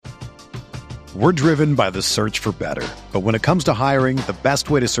We're driven by the search for better. But when it comes to hiring, the best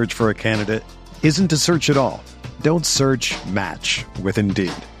way to search for a candidate isn't to search at all. Don't search, match with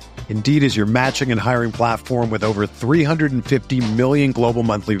Indeed. Indeed is your matching and hiring platform with over 350 million global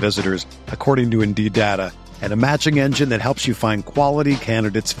monthly visitors, according to Indeed data, and a matching engine that helps you find quality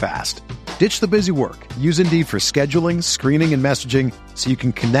candidates fast. Ditch the busy work. Use Indeed for scheduling, screening, and messaging so you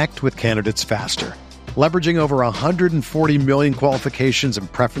can connect with candidates faster. Leveraging over 140 million qualifications and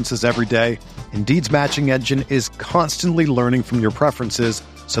preferences every day, Indeed's matching engine is constantly learning from your preferences,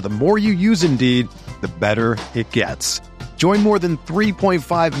 so the more you use Indeed, the better it gets. Join more than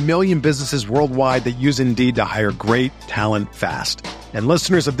 3.5 million businesses worldwide that use Indeed to hire great talent fast. And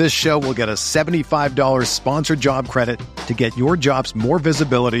listeners of this show will get a $75 sponsored job credit to get your jobs more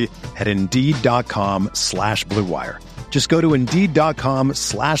visibility at Indeed.com/Blue Wire. Just go to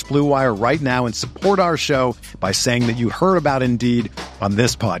Indeed.com/Blue Wire right now and support our show by saying that you heard about Indeed on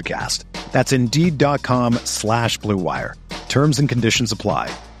this podcast. That's Indeed.com/Blue Wire. Terms and conditions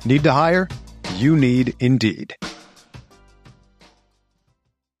apply. Need to hire? You need Indeed.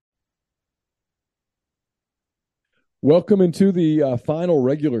 Welcome into the final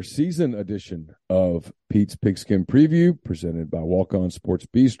regular season edition of Pete's Pigskin Preview, presented by Walk On Sports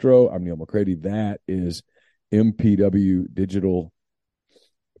Bistro. I'm Neil McCready. That is MPW Digital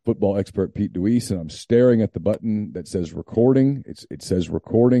football expert Pete Deweese, and I'm staring at the button that says recording. It says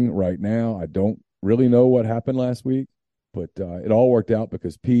recording right now. I don't really know what happened last week, but it all worked out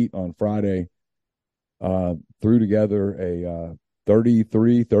because Pete on Friday threw together a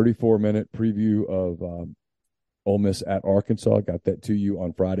 34-minute preview of Ole Miss at Arkansas. Got that to you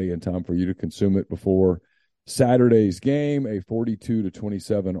on Friday in time for you to consume it before Saturday's game, a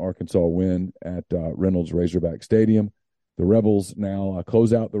 42-27 Arkansas win at Reynolds Razorback Stadium. The Rebels now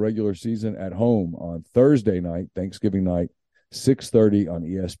close out the regular season at home on Thursday night, Thanksgiving night, 6:30 on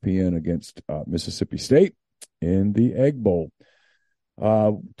ESPN against Mississippi State in the Egg Bowl.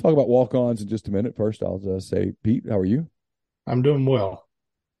 Talk about walk-ons in just a minute. First, I'll say, Pete, how are you? I'm doing well.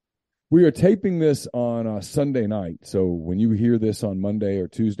 We are taping this on Sunday night, so when you hear this on Monday or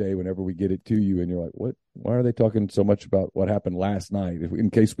Tuesday, whenever we get it to you, and you're like, "What? Why are they talking so much about what happened last night?" In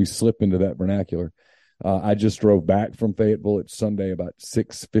case we slip into that vernacular, I just drove back from Fayetteville. It's Sunday about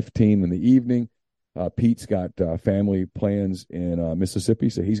 6:15 in the evening. Pete's got family plans in Mississippi,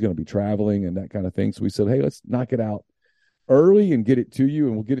 so he's going to be traveling and that kind of thing. So we said, "Hey, let's knock it out early and get it to you,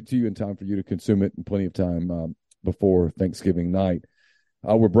 and we'll get it to you in time for you to consume it in plenty of time before Thanksgiving night."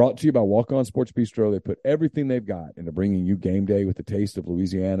 We're brought to you by Walk On Sports Bistro. They put everything they've got into bringing you game day with the taste of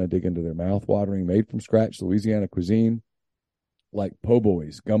Louisiana. Dig into their mouth-watering, made-from-scratch Louisiana cuisine like po'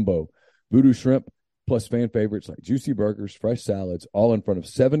 boys, gumbo, voodoo shrimp, plus fan favorites like juicy burgers, fresh salads, all in front of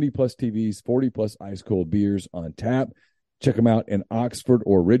 70-plus TVs, 40-plus ice-cold beers on tap. Check them out in Oxford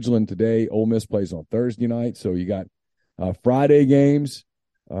or Ridgeland today. Ole Miss plays on Thursday night, so you got Friday games.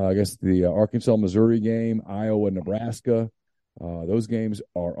 I guess the Arkansas-Missouri game, Iowa-Nebraska. Those games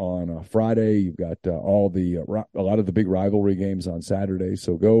are on Friday. You've got a lot of the big rivalry games on Saturday.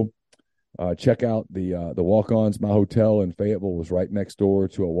 So go check out the Walk-Ons. My hotel in Fayetteville was right next door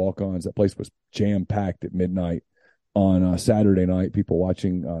to a Walk-Ons. That place was jam-packed at midnight on Saturday night. People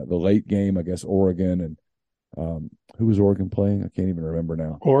watching the late game, I guess, Oregon. And who was Oregon playing? I can't even remember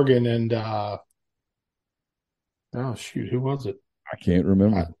now. Oregon and who was it? I can't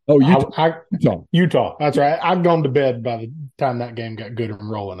remember. Utah. That's right. I'd gone to bed by the time that game got good and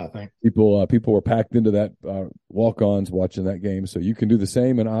rolling, I think. People were packed into that walk-ons watching that game. So you can do the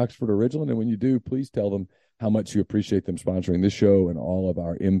same in Oxford or Ridgeland. And when you do, please tell them how much you appreciate them sponsoring this show and all of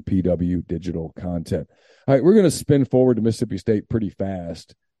our MPW digital content. All right, we're going to spin forward to Mississippi State pretty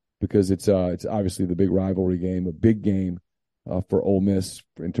fast because it's obviously the big rivalry game, a big game for Ole Miss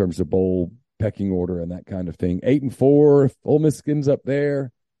in terms of bowl pecking order and that kind of thing. 8-4, Ole Miss skins up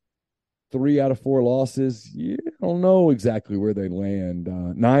there. 3 out of 4 losses. Yeah, I don't know exactly where they land.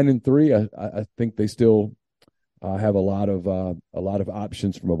 9-3. I think they still have a lot of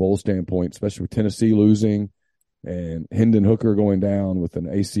options from a bowl standpoint, especially with Tennessee losing and Hendon Hooker going down with an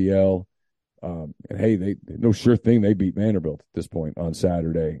ACL. And hey, they no sure thing they beat Vanderbilt at this point on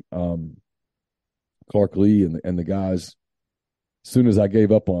Saturday. Clark Lee and the guys. As soon as I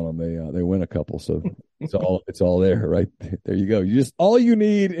gave up on them, they win a couple. So it's all there, right? There you go. All you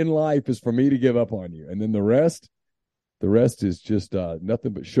need in life is for me to give up on you, and then the rest is just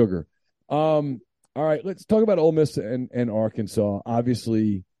nothing but sugar. All right, let's talk about Ole Miss and Arkansas.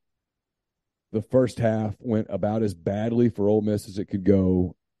 Obviously, the first half went about as badly for Ole Miss as it could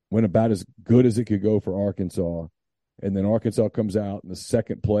go. Went about as good as it could go for Arkansas, and then Arkansas comes out in the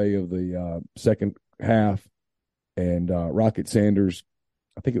second play of the second half. And Rocket Sanders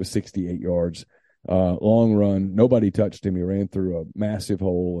I think it was 68 yards. Long run. Nobody touched him. He ran through a massive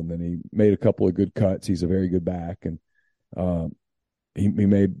hole, and then he made a couple of good cuts. He's a very good back, and he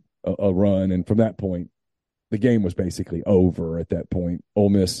made a run. And from that point, the game was basically over at that point. Ole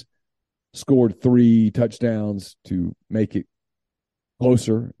Miss scored 3 touchdowns to make it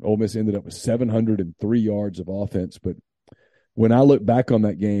closer. Ole Miss ended up with 703 yards of offense. But when I look back on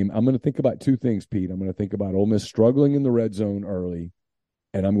that game, I'm going to think about 2 things, Pete. I'm going to think about Ole Miss struggling in the red zone early,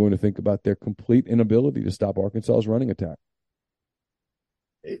 and I'm going to think about their complete inability to stop Arkansas's running attack.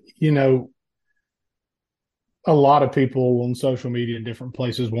 You know, a lot of people on social media in different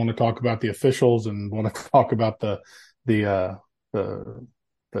places want to talk about the officials and want to talk about the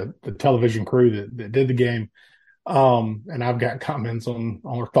television crew that did the game. And I've got comments on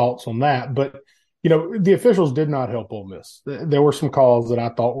or thoughts on that. But, you know, the officials did not help Ole Miss. There were some calls that I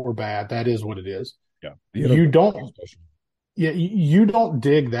thought were bad. That is what it is. Yeah. You don't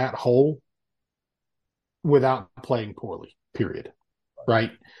dig that hole without playing poorly, period.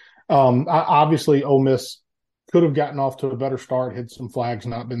 Right? Obviously, Ole Miss could have gotten off to a better start had some flags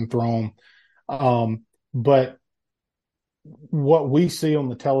not been thrown. But what we see on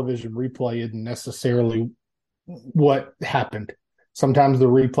the television replay isn't necessarily what happened. Sometimes the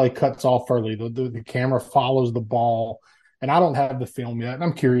replay cuts off early. The camera follows the ball. And I don't have the film yet. And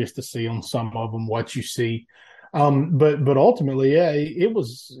I'm curious to see on some of them what you see. But ultimately, yeah, it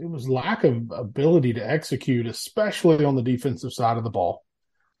was lack of ability to execute, especially on the defensive side of the ball,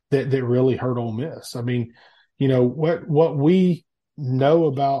 that really hurt Ole Miss. I mean, you know, what we know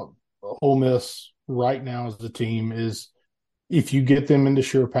about Ole Miss right now as a team is if you get them into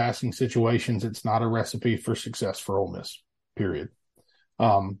sure passing situations, it's not a recipe for success for Ole Miss, period.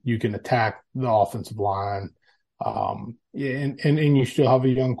 You can attack the offensive line, and you still have a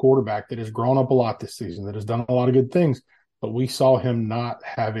young quarterback that has grown up a lot this season, that has done a lot of good things, but we saw him not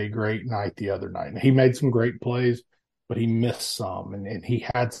have a great night the other night. He made some great plays, but he missed some, and he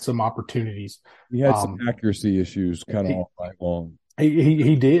had some opportunities. He had some accuracy issues kind of all night long.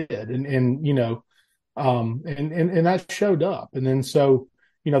 He did, and you know, and that showed up. And then so,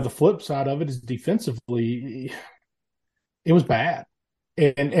 you know, the flip side of it is defensively, it was bad.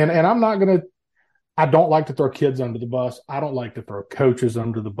 And I'm not gonna. I don't like to throw kids under the bus. I don't like to throw coaches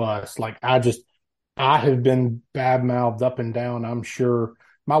under the bus. Like I have been bad-mouthed up and down. I'm sure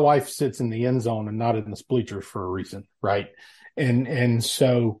my wife sits in the end zone and not in the bleachers for a reason, right? And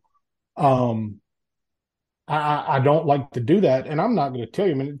so, I don't like to do that, and I'm not going to tell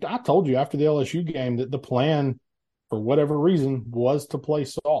you. I mean, I told you after the LSU game that the plan, for whatever reason, was to play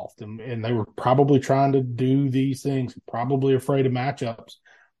soft, and they were probably trying to do these things, probably afraid of matchups.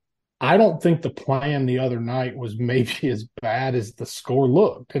 I don't think the plan the other night was maybe as bad as the score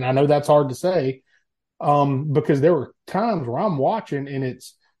looked, and I know that's hard to say because there were times where I'm watching and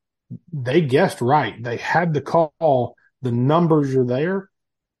they guessed right. They had the call, the numbers are there,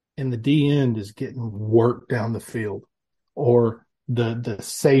 and the D end is getting worked down the field, or the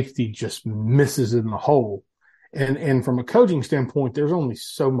safety just misses in the hole. And from a coaching standpoint, there's only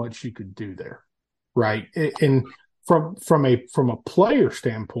so much you could do there, right? And from a player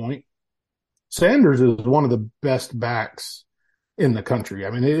standpoint, Sanders is one of the best backs in the country.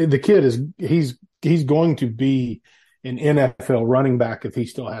 I mean, the kid he's going to be an NFL running back if he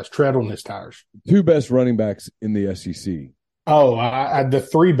still has tread on his tires. 2 best running backs in the SEC. Oh, the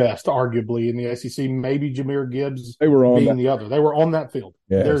 3 best, arguably, in the SEC. Maybe Jahmyr Gibbs being the other. They were on that field.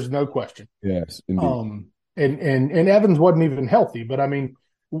 Yes. There's no question. Yes, indeed. And Evans wasn't even healthy. But, I mean,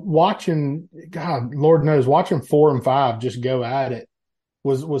 watching, God, Lord knows, watching 4 and 5 just go at it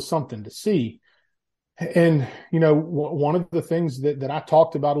was something to see. And, you know, one of the things that I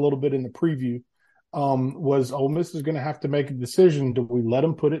talked about a little bit in the preview was Ole Miss is going to have to make a decision. Do we let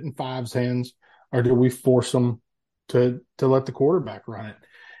them put it in Five's hands, or do we force them to let the quarterback run it?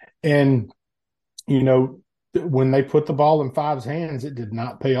 And, you know, when they put the ball in Five's hands, it did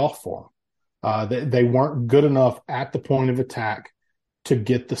not pay off for them. They weren't good enough at the point of attack to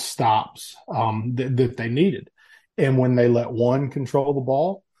get the stops that they needed. And when they let one control the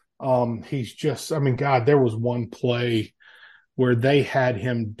ball, he's just, I mean, God, there was one play where they had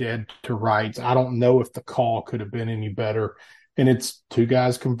him dead to rights. I don't know if the call could have been any better. And it's 2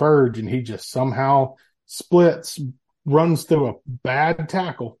 guys converge, and he just somehow splits, runs through a bad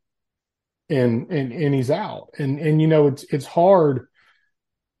tackle, and he's out. And you know, it's hard.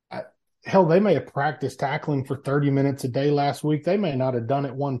 Hell, they may have practiced tackling for 30 minutes a day last week. They may not have done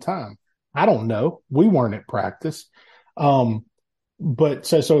it one time. I don't know. We weren't at practice. But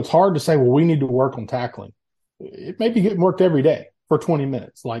so it's hard to say, well, we need to work on tackling. It may be getting worked every day for 20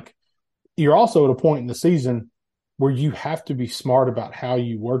 minutes. Like, you're also at a point in the season where you have to be smart about how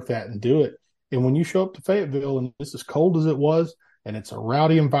you work that and do it. And when you show up to Fayetteville and it's as cold as it was, and it's a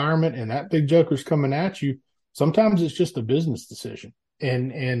rowdy environment, and that big joker's coming at you, sometimes it's just a business decision.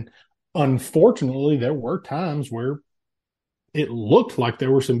 And unfortunately, there were times where it looked like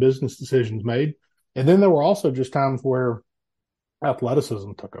there were some business decisions made. And then there were also just times where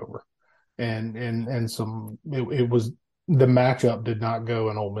athleticism took over, and some it was the matchup did not go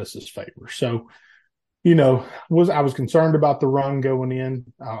in Ole Miss's favor. So, I was concerned about the run going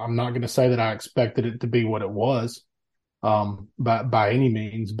in. I'm not going to say that I expected it to be what it was, by any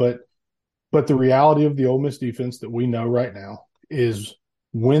means, but the reality of the Ole Miss defense that we know right now is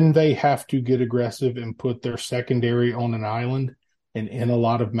when they have to get aggressive and put their secondary on an island and in a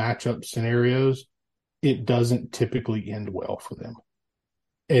lot of matchup scenarios, it doesn't typically end well for them.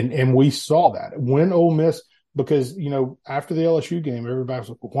 And we saw that when Ole Miss, because, after the LSU game, everybody was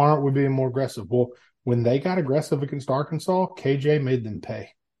like, why aren't we being more aggressive? Well, when they got aggressive against Arkansas, KJ made them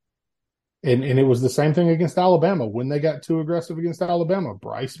pay. And it was the same thing against Alabama. When they got too aggressive against Alabama,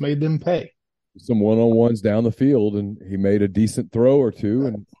 Bryce made them pay. Some one-on-ones down the field, and he made a decent throw or two,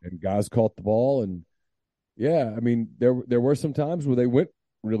 and guys caught the ball. And, yeah, I mean, there were some times where they went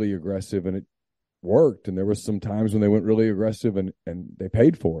really aggressive, and it worked. And there were some times when they went really aggressive, and they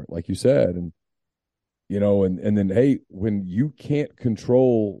paid for it, like you said. And, and then, hey, when you can't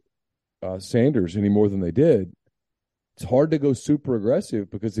control Sanders any more than they did, it's hard to go super aggressive,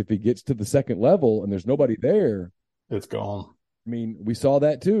 because if he gets to the second level and there's nobody there, it's gone. I mean, we saw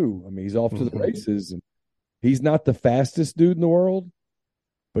that too. I mean, he's off to the races, and he's not the fastest dude in the world,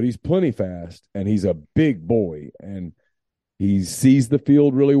 but he's plenty fast, and he's a big boy, and he sees the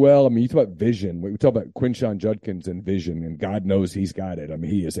field really well. I mean, you talk about vision. We talk about Quinshon Judkins and vision, and God knows he's got it. I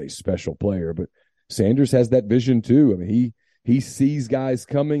mean, he is a special player, but Sanders has that vision too. I mean, he sees guys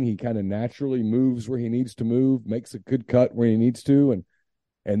coming. He kind of naturally moves where he needs to move, makes a good cut where he needs to,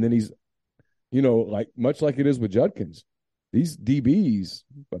 and then he's, much like it is with Judkins, these DBs,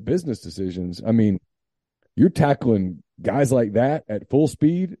 business decisions. I mean, you're tackling guys like that at full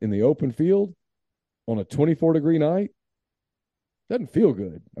speed in the open field on a 24-degree night. Doesn't feel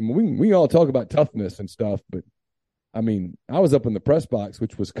good. I mean, we all talk about toughness and stuff, but I mean, I was up in the press box,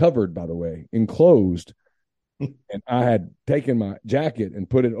 which was covered, by the way, enclosed, and I had taken my jacket and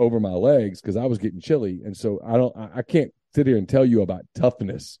put it over my legs because I was getting chilly. And so I can't sit here and tell you about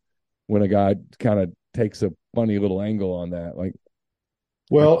toughness when a guy kind of takes a funny little angle on that.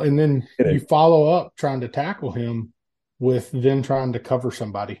 And then you follow up trying to tackle him with then trying to cover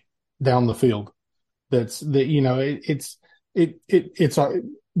somebody down the field. It's a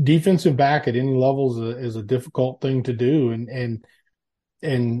defensive back at any level is a difficult thing to do.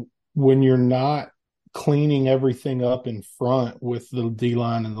 And when you're not cleaning everything up in front with the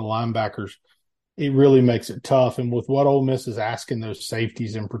D-line and the linebackers, it really makes it tough. And with what Ole Miss is asking those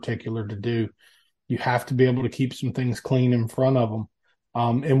safeties in particular to do, you have to be able to keep some things clean in front of them.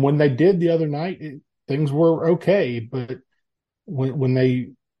 And when they did the other night, things were okay. But when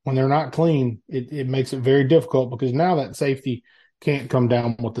they're not clean, it makes it very difficult, because now that safety can't come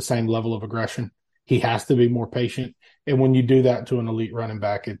down with the same level of aggression. He has to be more patient. And when you do that to an elite running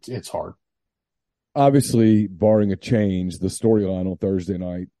back, it's hard. Obviously, barring a change, the storyline on Thursday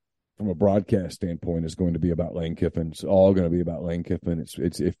night from a broadcast standpoint is going to be about Lane Kiffin. It's all going to be about Lane Kiffin.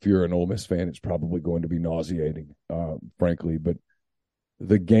 It's if you're an Ole Miss fan, it's probably going to be nauseating, frankly. But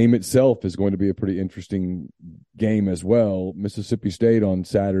the game itself is going to be a pretty interesting game as well. Mississippi State on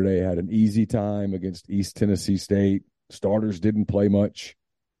Saturday had an easy time against East Tennessee State. Starters didn't play much.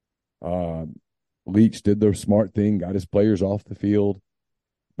 Leach did the smart thing, got his players off the field.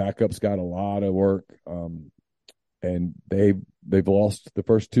 Backups got a lot of work, and they've lost the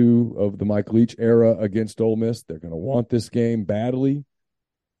first two of the Mike Leach era against Ole Miss. They're going to want this game badly.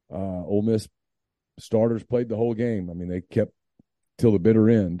 Ole Miss starters played the whole game. I mean, they kept till the bitter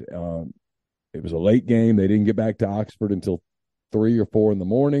end. It was a late game. They didn't get back to Oxford until 3 or 4 in the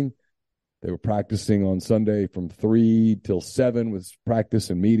morning. They were practicing on Sunday from 3 till 7 with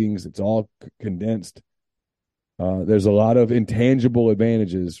practice and meetings. It's all condensed. There's a lot of intangible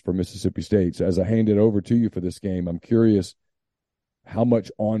advantages for Mississippi State. So as I hand it over to you for this game, I'm curious, how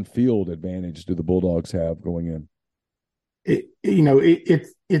much on-field advantage do the Bulldogs have going in?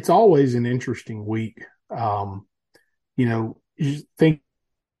 It's always an interesting week. You think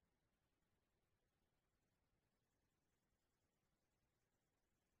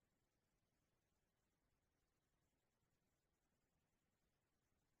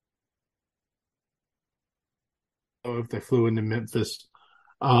if they flew into Memphis.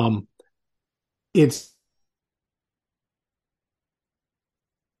 It's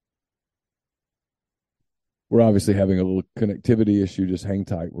we're obviously having a little connectivity issue. Just hang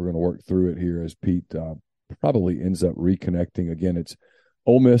tight. We're going to work through it here as Pete probably ends up reconnecting. Again, it's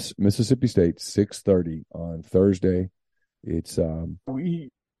Ole Miss, Mississippi State, 6:30 on Thursday. It's there.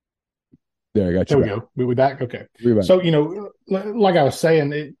 I got you. There we go. We back. Okay. We're back. So, like I was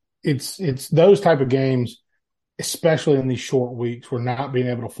saying, it's those type of games, especially in these short weeks, where not being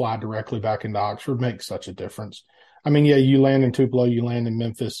able to fly directly back into Oxford makes such a difference. I mean, yeah, you land in Tupelo, you land in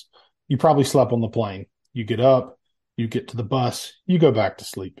Memphis, you probably slept on the plane. You get up, you get to the bus, you go back to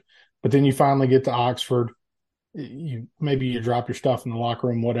sleep. But then you finally get to Oxford. Maybe you drop your stuff in the locker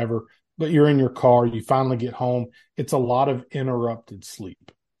room, whatever, but you're in your car. You finally get home. It's a lot of interrupted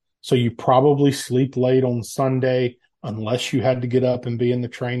sleep. So you probably sleep late on Sunday unless you had to get up and be in the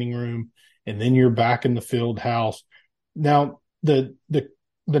training room, and then you're back in the field house. Now, the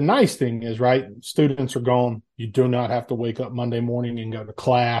nice thing is, right, students are gone. You do not have to wake up Monday morning and go to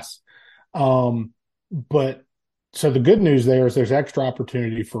class. But so the good news there is there's extra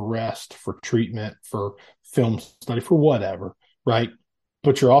opportunity for rest, for treatment, for film study, for whatever, right?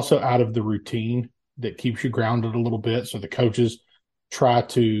 But you're also out of the routine that keeps you grounded a little bit. So the coaches try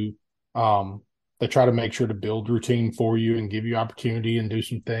to make sure to build routine for you and give you opportunity and do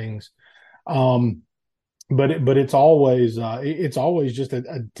some things. But it's always just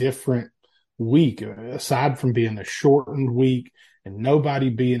a different week, aside from being a shortened week and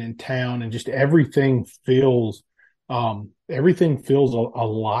nobody being in town, and just everything feels a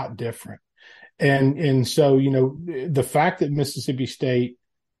lot different. And so, the fact that Mississippi State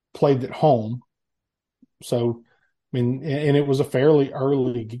played at home, so, I mean, and it was a fairly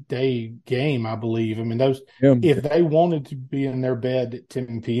early day game, I believe. I mean, if they wanted to be in their bed at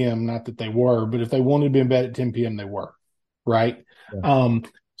 10 p.m., not that they were, but if they wanted to be in bed at 10 p.m., they were, right? Yeah.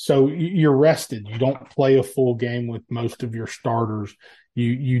 So you're rested. You don't play a full game with most of your starters.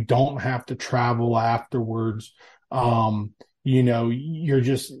 You don't have to travel afterwards. You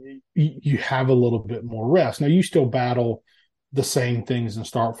have a little bit more rest. Now, you still battle the same things in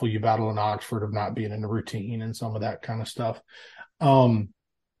Starkville you battle in Oxford of not being in the routine and some of that kind of stuff.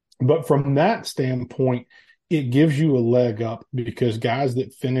 But from that standpoint, it gives you a leg up, because guys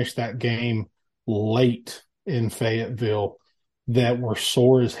that finish that game late in Fayetteville that were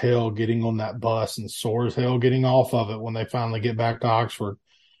sore as hell getting on that bus and sore as hell getting off of it when they finally get back to Oxford,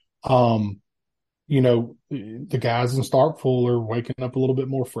 the guys in Starkville are waking up a little bit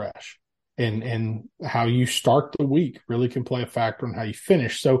more fresh. And how you start the week really can play a factor in how you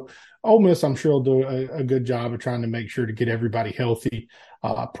finish. So Ole Miss, I'm sure, will do a good job of trying to make sure to get everybody healthy.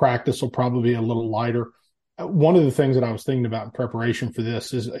 Practice will probably be a little lighter. One of the things that I was thinking about in preparation for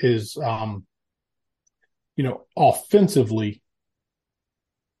this is offensively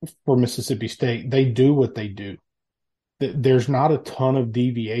for Mississippi State, they do what they do. There's not a ton of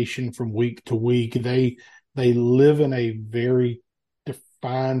deviation from week to week. They live in a very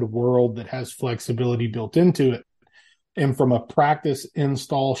defined world that has flexibility built into it. And from a practice,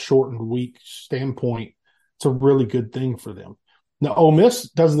 install, shortened week standpoint, it's a really good thing for them. Now, Ole Miss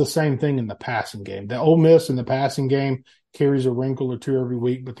does the same thing in the passing game. The Ole Miss in the passing game carries a wrinkle or two every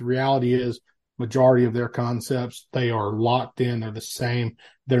week, but the reality is majority of their concepts, they are locked in. They're the same.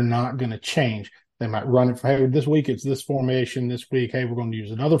 They're not going to change. They might run it for, hey, this week it's this formation. This week, hey, we're going to use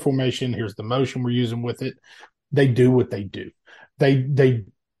another formation. Here's the motion we're using with it. They do what they do. They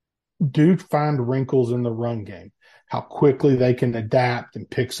do find wrinkles in the run game, how quickly they can adapt and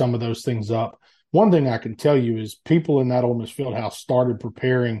pick some of those things up. One thing I can tell you is people in that Ole Miss Fieldhouse started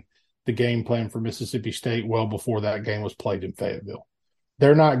preparing the game plan for Mississippi State well before that game was played in Fayetteville.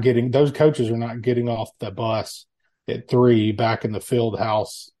 Those coaches are not getting off the bus at 3 back in the field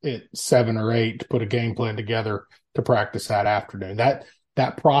house at 7 or 8 to put a game plan together to practice that afternoon.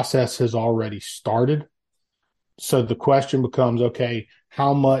 That process has already started. So the question becomes, okay,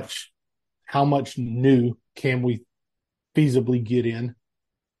 how much new can we feasibly get in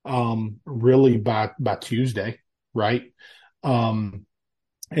really by Tuesday, right? And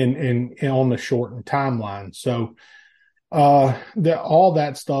on the shortened timeline. So all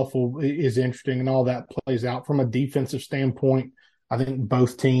that stuff is interesting, and all that plays out from a defensive standpoint. I think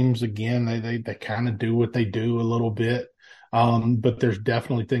both teams, again, they kind of do what they do a little bit. But there's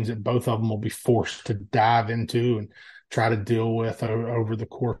definitely things that both of them will be forced to dive into and try to deal with over the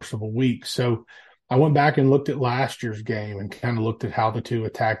course of a week. So I went back and looked at last year's game and kind of looked at how the two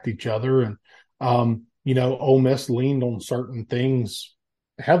attacked each other. And, Ole Miss leaned on certain things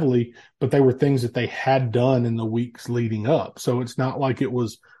heavily, but they were things that they had done in the weeks leading up. So it's not like it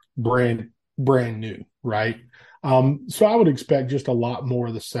was brand new, right? So I would expect just a lot more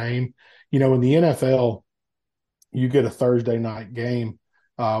of the same. In the NFL, you get a Thursday night game.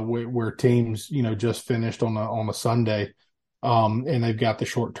 where teams, just finished on a Sunday, and they've got the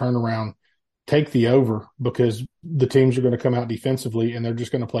short turnaround. Take the over, because the teams are going to come out defensively and they're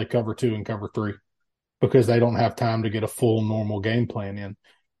just going to play cover 2 and cover 3 because they don't have time to get a full normal game plan in.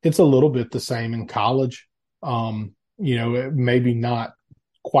 It's a little bit the same in college. Maybe not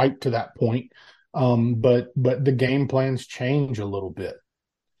quite to that point. But the game plans change a little bit,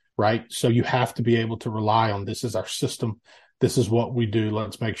 right? So you have to be able to rely on, this is our system. This is what we do.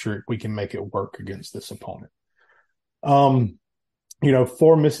 Let's make sure we can make it work against this opponent.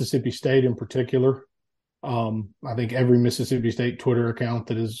 For Mississippi State in particular, I think every Mississippi State Twitter account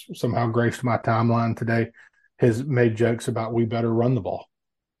that has somehow graced my timeline today has made jokes about, we better run the ball.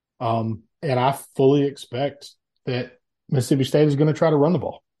 And I fully expect that Mississippi State is going to try to run the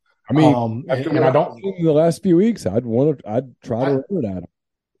ball. I mean, and I don't in the last few weeks, I'd try to run it at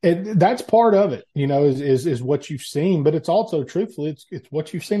them. That's part of it, is what you've seen, but it's also, truthfully, it's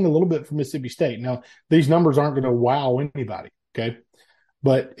what you've seen a little bit from Mississippi State. Now, these numbers aren't going to wow anybody, okay?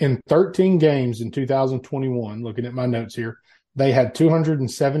 But in 13 games in 2021, looking at my notes here, they had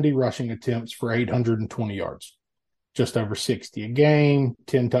 270 rushing attempts for 820 yards, just over 60 a game,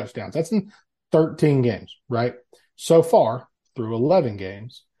 10 touchdowns. That's in 13 games, right? So far, through 11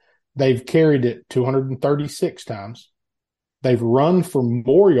 games, they've carried it 236 times. They've run for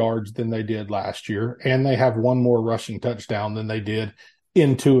more yards than they did last year, and they have one more rushing touchdown than they did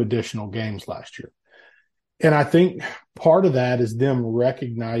in 2 additional games last year. And I think part of that is them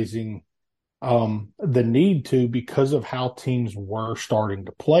recognizing the need to, because of how teams were starting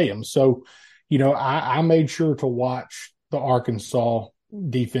to play them. So, I made sure to watch the Arkansas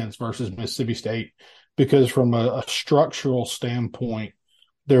defense versus Mississippi State, because from a structural standpoint,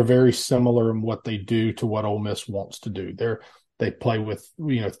 they're very similar in what they do to what Ole Miss wants to do. They play with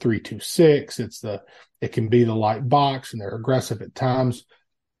 3-2-6. It can be the light box, and they're aggressive at times.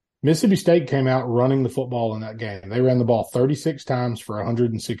 Mississippi State came out running the football in that game. They ran the ball 36 times for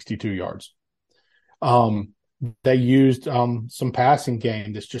 162 yards. They used some passing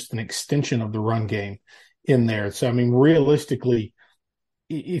game that's just an extension of the run game in there. So, I mean, realistically,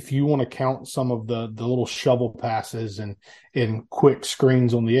 if you want to count some of the little shovel passes and quick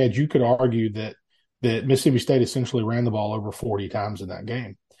screens on the edge, you could argue that Mississippi State essentially ran the ball over 40 times in that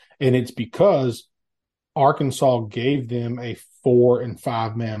game. And it's because Arkansas gave them a 4- and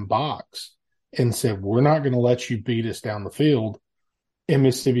 5-man box and said, we're not going to let you beat us down the field. And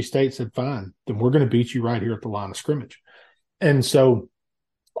Mississippi State said, fine, then we're going to beat you right here at the line of scrimmage. And so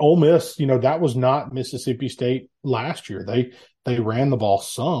Ole Miss, that was not Mississippi State last year. They ran the ball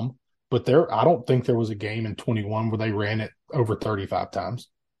some, but I don't think there was a game in 21 where they ran it over 35 times,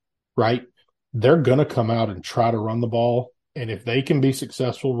 right? They're going to come out and try to run the ball. And if they can be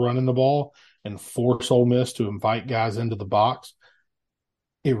successful running the ball and force Ole Miss to invite guys into the box,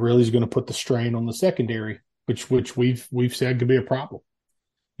 it really is going to put the strain on the secondary, which we've said could be a problem.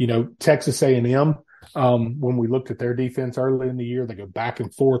 Texas A&M, when we looked at their defense early in the year, they go back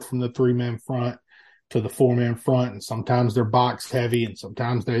and forth from the 3-man front to the 4-man front, and sometimes they're box heavy, and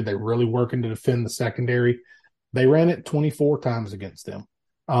sometimes they're really working to defend the secondary. They ran it 24 times against them.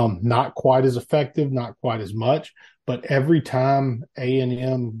 Not quite as effective, not quite as much, but every time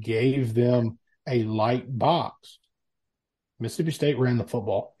A&M gave them a light box, Mississippi State ran the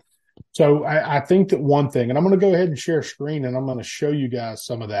football. So I think that one thing, and I'm going to go ahead and share screen, and I'm going to show you guys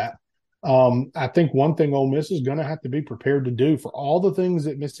some of that. I think one thing Ole Miss is going to have to be prepared to do for all the things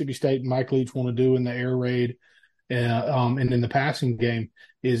that Mississippi State and Mike Leach want to do in the air raid and in the passing game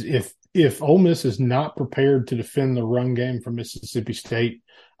is if Ole Miss is not prepared to defend the run game from Mississippi State,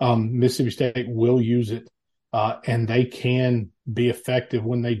 Mississippi State will use it, and they can be effective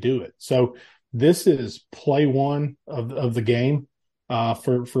when they do it. So this is play one of the game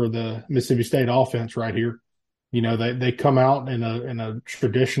for the Mississippi State offense right here. They come out in a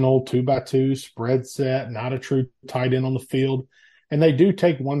traditional 2x2 spread set, not a true tight end on the field. And they do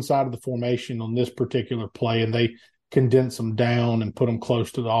take one side of the formation on this particular play, and they condense them down and put them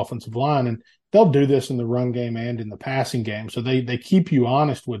close to the offensive line. And they'll do this in the run game and in the passing game. So they keep you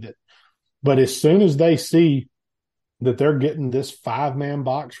honest with it. But as soon as they see that they're getting this 5-man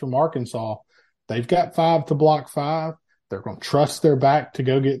box from Arkansas, they've got 5 to block 5. They're going to trust their back to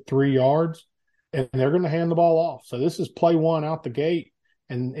go get 3 yards, and they're going to hand the ball off. So this is play one out the gate,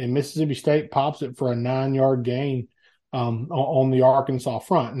 and Mississippi State pops it for a 9-yard gain on the Arkansas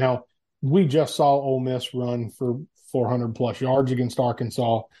front. Now, we just saw Ole Miss run for 400-plus yards against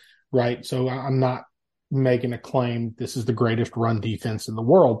Arkansas, right? So I'm not making a claim this is the greatest run defense in the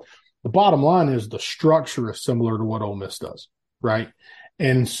world. The bottom line is the structure is similar to what Ole Miss does, right?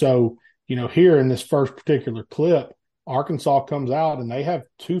 And so, here in this first particular clip, Arkansas comes out and they have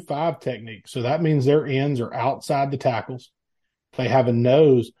 2-5 technique. So that means their ends are outside the tackles. They have a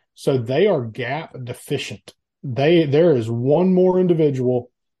nose. So they are gap deficient. There is one more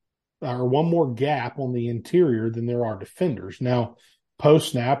individual or one more gap on the interior than there are defenders. Now,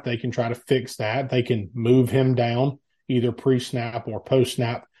 post-snap, they can try to fix that. They can move him down either pre-snap or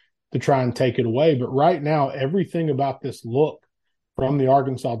post-snap to try and take it away. But right now, everything about this look from the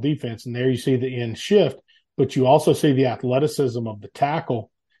Arkansas defense, and there you see the end shift, but you also see the athleticism of the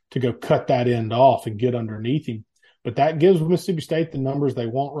tackle to go cut that end off and get underneath him. But that gives Mississippi State the numbers they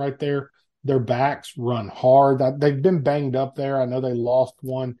want right there. Their backs run hard. They've been banged up there. I know they lost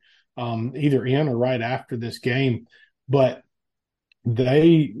one either in or right after this game, but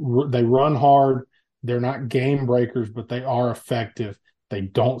they run hard. They're not game breakers, but they are effective. They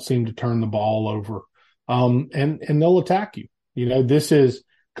don't seem to turn the ball over, and they'll attack you. You know, this is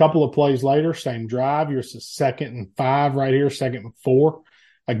a couple of plays later, same drive. You're 2nd and 5 right here, 2nd and 4.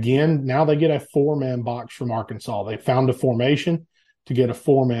 Again, now they get a 4-man box from Arkansas. They found a formation to get a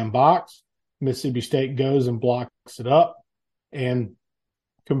 4-man box. Mississippi State goes and blocks it up and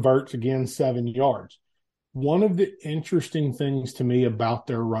converts again 7 yards. One of the interesting things to me about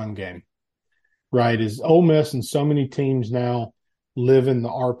their run game, right, is Ole Miss and so many teams now live in the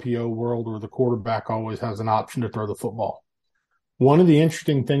RPO world where the quarterback always has an option to throw the football. One of the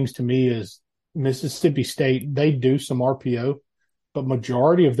interesting things to me is Mississippi State, they do some RPO, but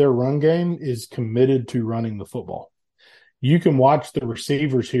majority of their run game is committed to running the football. You can watch the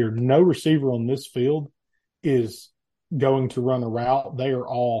receivers here. No receiver on this field is going to run a route. They are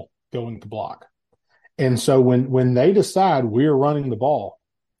all going to block. And so when they decide we're running the ball,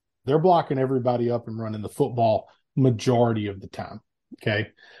 they're blocking everybody up and running the football majority of the time. Okay.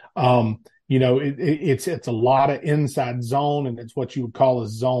 You know, it's a lot of inside zone, and it's what you would call a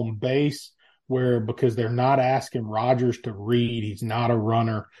zone base, where because they're not asking Rodgers to read, he's not a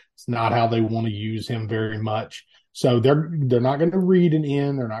runner. It's not how they want to use him very much. So they're not going to read an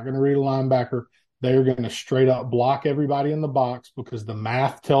end. They're not going to read a linebacker. They're going to straight up block everybody in the box because the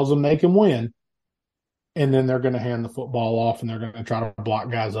math tells them they can win. And then they're going to hand the football off and they're going to try to block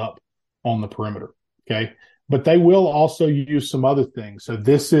guys up on the perimeter. Okay. But they will also use some other things. So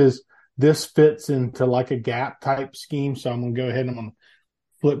this fits into like a gap type scheme. So I'm going to go ahead and I'm going to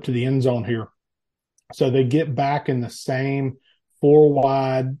flip to the end zone here. So they get back in the same 4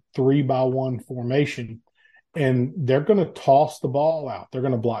 wide, 3-by-1 formation, and they're going to toss the ball out. They're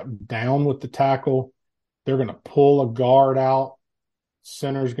going to block down with the tackle. They're going to pull a guard out.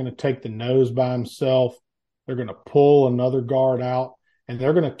 Center's going to take the nose by himself. They're going to pull another guard out, and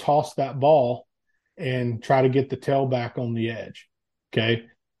they're going to toss that ball and try to get the tailback on the edge. Okay.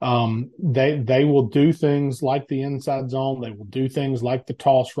 They will do things like the inside zone. They will do things like the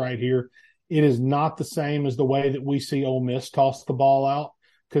toss right here. It is not the same as the way that we see Ole Miss toss the ball out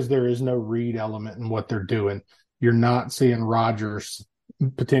because there is no read element in what they're doing. You're not seeing Rodgers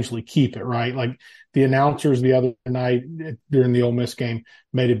potentially keep it, right? Like the announcers the other night during the Ole Miss game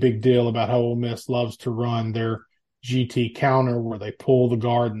made a big deal about how Ole Miss loves to run their GT counter where they pull the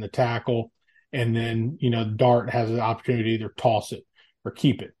guard and the tackle, and then, you know, Dart has an opportunity to either toss it or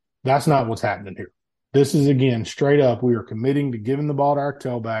keep it. That's not what's happening here. This is, again, straight up, we are committing to giving the ball to our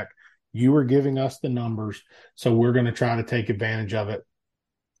tailback. You are giving us the numbers, so we're going to try to take advantage of it,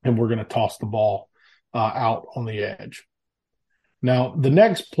 and we're going to toss the ball out on the edge. Now, the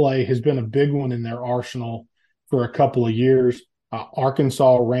next play has been a big one in their arsenal for a couple of years.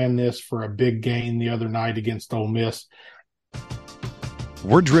 Arkansas ran this for a big gain the other night against Ole Miss.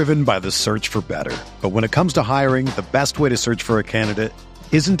 We're driven by the search for better. But when it comes to hiring, the best way to search for a candidate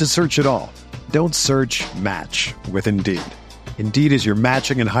isn't to search at all. Don't search, match with Indeed. Indeed is your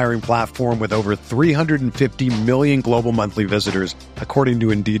matching and hiring platform with over 350 million global monthly visitors, according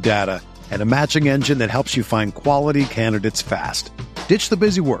to Indeed data, and a matching engine that helps you find quality candidates fast. Ditch the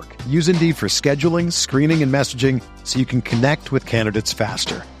busy work. Use Indeed for scheduling, screening, and messaging so you can connect with candidates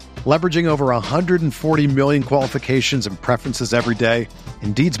faster. Leveraging over 140 million qualifications and preferences every day,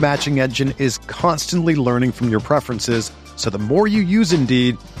 Indeed's matching engine is constantly learning from your preferences, so the more you use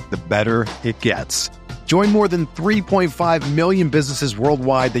Indeed, the better it gets. Join more than 3.5 million businesses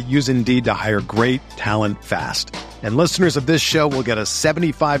worldwide that use Indeed to hire great talent fast. And listeners of this show will get a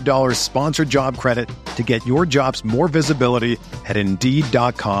 $75 sponsored job credit to get your jobs more visibility at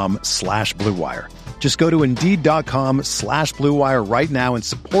Indeed.com/Blue Wire. Just go to Indeed.com/Blue Wire right now and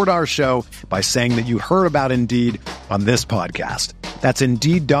support our show by saying that you heard about Indeed on this podcast. That's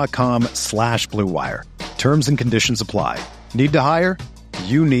Indeed.com/Blue Wire. Terms and conditions apply. Need to hire?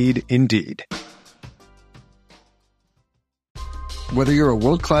 You need Indeed. Whether you're a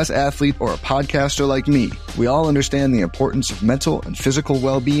world-class athlete or a podcaster like me, we all understand the importance of mental and physical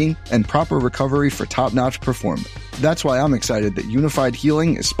well-being and proper recovery for top-notch performance. That's why I'm excited that Unified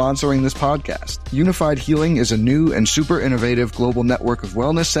Healing is sponsoring this podcast. Unified Healing is a new and super innovative global network of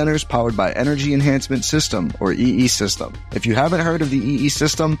wellness centers powered by Energy Enhancement System, or EE System. If you haven't heard of the EE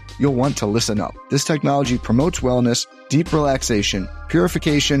System, you'll want to listen up. This technology promotes wellness, deep relaxation,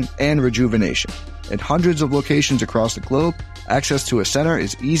 purification, and rejuvenation. In hundreds of locations across the globe, access to a center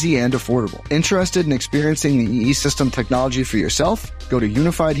is easy and affordable. Interested in experiencing the EE System technology for yourself? Go to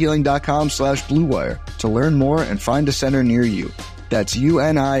unifiedhealing.com/bluewire to learn more and find a center near you. That's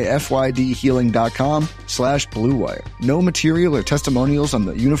unifydhealing.com/bluewire. No material or testimonials on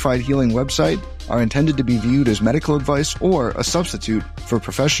the Unified Healing website are intended to be viewed as medical advice or a substitute for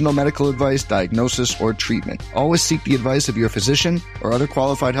professional medical advice, diagnosis, or treatment. Always seek the advice of your physician or other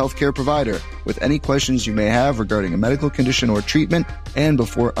qualified healthcare provider with any questions you may have regarding a medical condition or treatment and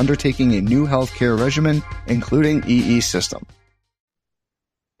before undertaking a new healthcare regimen, including EE System.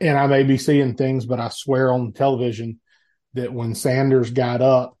 And I may be seeing things, but I swear on television that when Sanders got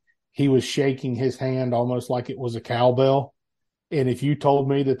up, he was shaking his hand almost like it was a cowbell. And if you told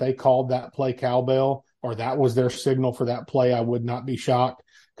me that they called that play cowbell or that was their signal for that play, I would not be shocked.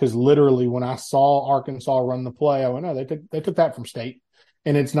 Because literally when I saw Arkansas run the play, I went, oh, they took that from State.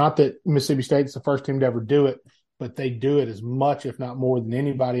 And it's not that Mississippi State's the first team to ever do it, but they do it as much, if not more, than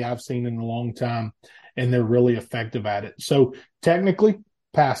anybody I've seen in a long time. And they're really effective at it. So technically,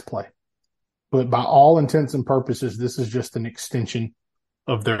 pass play. But by all intents and purposes, this is just an extension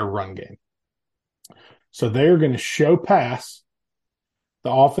of their run game. So they're going to show pass.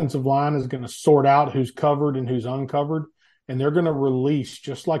 The offensive line is going to sort out who's covered and who's uncovered, and they're going to release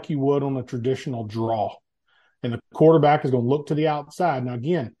just like you would on a traditional draw. And the quarterback is going to look to the outside. Now,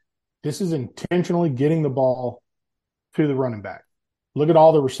 again, this is intentionally getting the ball to the running back. Look at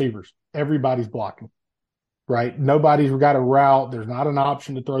all the receivers. Everybody's blocking, right? Nobody's got a route. There's not an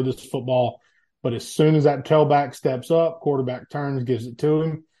option to throw this football. But as soon as that tailback steps up, quarterback turns, gives it to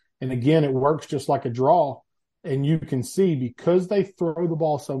him. And again, it works just like a draw. And you can see because they throw the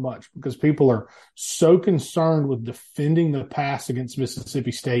ball so much, because people are so concerned with defending the pass against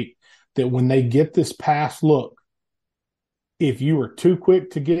Mississippi State, that when they get this pass look, if you are too quick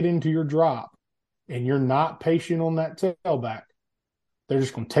to get into your drop and you're not patient on that tailback, they're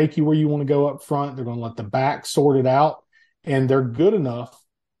just going to take you where you want to go up front. They're going to let the back sort it out. And they're good enough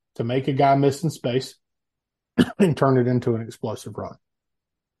to make a guy miss in space and turn it into an explosive run.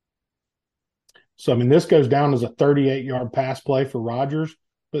 So, I mean, this goes down as a 38-yard pass play for Rodgers,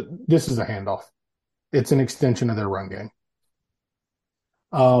 but this is a handoff. It's an extension of their run game.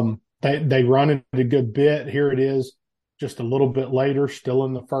 They run it a good bit. Here it is just a little bit later, still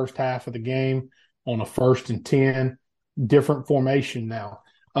in the first half of the game on a 1st and 10, different formation now.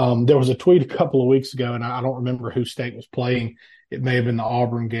 There was a tweet a couple of weeks ago, and I don't remember who State was playing. It may have been the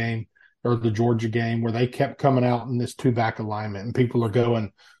Auburn game or the Georgia game where they kept coming out in this two-back alignment, and people are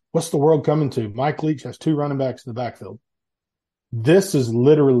going, what's the world coming to? Mike Leach has 2 running backs in the backfield. This is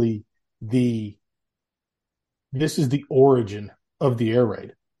literally the origin of the air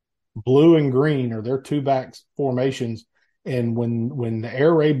raid. Blue and green are their two-back formations, and when the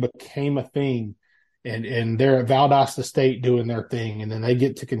air raid became a thing, and they're at Valdosta State doing their thing, and then they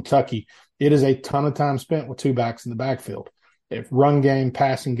get to Kentucky, it is a ton of time spent with 2 backs in the backfield. If run game,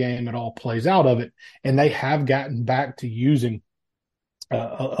 passing game, it all plays out of it. And they have gotten back to using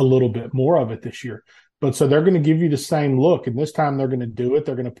a little bit more of it this year. But so they're going to give you the same look. And this time they're going to do it.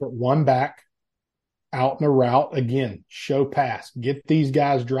 They're going to put one back out in a route. Again, show pass. Get these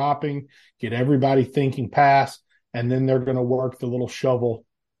guys dropping. Get everybody thinking pass. And then they're going to work the little shovel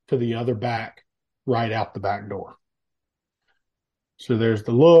to the other back right out the back door. So there's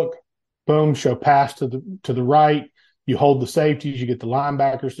the look. Boom, show pass to the right. You hold the safeties, you get the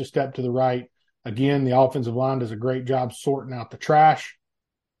linebackers to step to the right. Again, the offensive line does a great job sorting out the trash,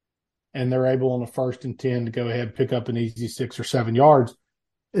 and they're able on a 1st and 10 to go ahead and pick up an easy 6 or 7 yards.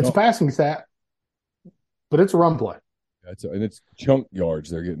 It's passing stat, but it's a run play. And it's chunk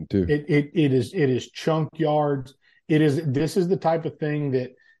yards they're getting too. It is chunk yards. This is the type of thing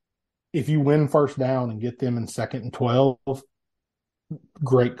that if you win 1st down and get them in 2nd and 12,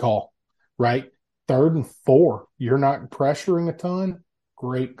 great call, right? 3rd and 4, you're not pressuring a ton,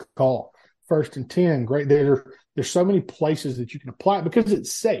 great call. 1st and 10, great. There's so many places that you can apply it because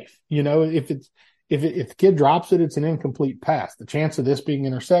it's safe. You know, if the kid drops it, it's an incomplete pass. The chance of this being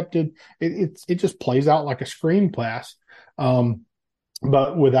intercepted, it just plays out like a screen pass,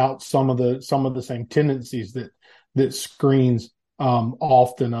 but without some of the same tendencies that screens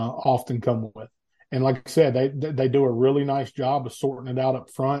often come with. And like I said, they do a really nice job of sorting it out up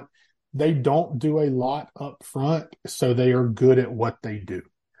front. They don't do a lot up front, so they are good at what they do.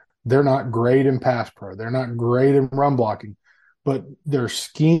 They're not great in pass pro. They're not great in run blocking, but their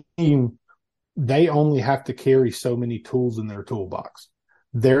scheme, they only have to carry so many tools in their toolbox.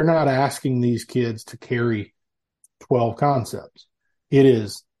 They're not asking these kids to carry 12 concepts.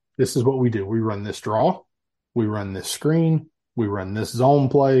 This is what we do. We run this draw. We run this screen. We run this zone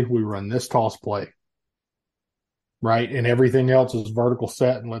play. We run this toss play. Right. And everything else is vertical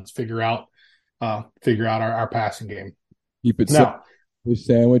set. And let's figure out our passing game. Keep it simple. A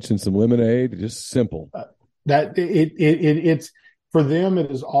sandwich and some lemonade. Just simple. It's for them.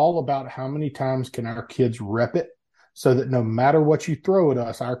 It is all about how many times can our kids rep it so that no matter what you throw at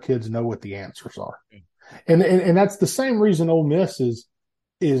us, our kids know what the answers are. And that's the same reason Ole Miss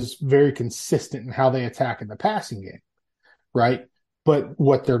is very consistent in how they attack in the passing game, right? But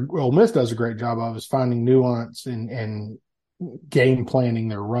what Ole Miss does a great job of is finding nuance and game planning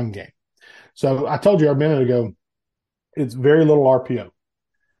their run game. So I told you a minute ago, it's very little RPO.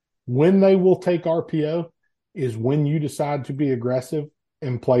 When they will take RPO is when you decide to be aggressive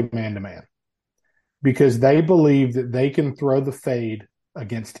and play man-to-man, because they believe that they can throw the fade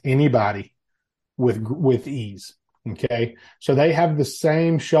against anybody with ease. Okay. So they have the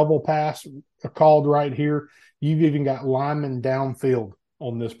same shovel pass called right here. You've even got linemen downfield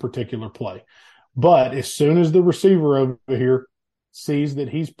on this particular play. But as soon as the receiver over here sees that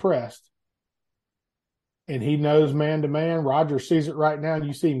he's pressed and he knows man-to-man, Rogers sees it right now.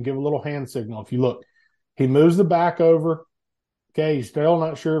 You see him give a little hand signal. If you look, he moves the back over. Okay. He's still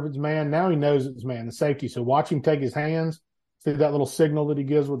not sure if it's man. Now he knows it's man, the safety. So watch him take his hands. See that little signal that he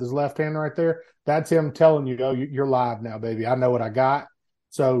gives with his left hand right there? That's him telling you, oh, you're live now, baby. I know what I got.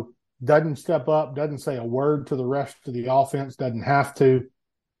 So doesn't step up, doesn't say a word to the rest of the offense, doesn't have to.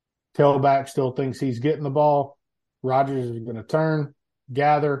 Tailback still thinks he's getting the ball. Rogers is going to turn,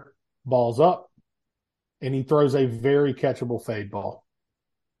 gather, ball's up, and he throws a very catchable fade ball.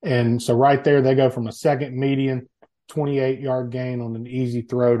 And so right there, they go from a second median, 28-yard gain on an easy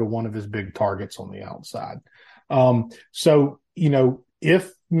throw to one of his big targets on the outside. So,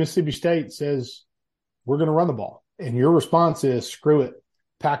 if Mississippi State says we're going to run the ball and your response is screw it,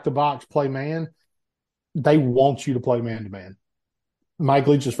 pack the box, play man, they want you to play man-to-man. Mike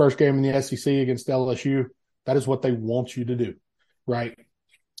Leach's first game in the SEC against LSU, that is what they want you to do, right?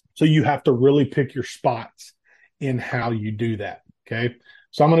 So you have to really pick your spots in how you do that, okay?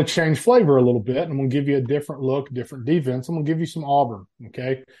 So I'm going to change flavor a little bit, and I'm going to give you a different look, different defense. I'm going to give you some Auburn,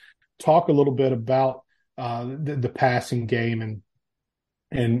 okay? Talk a little bit about the passing game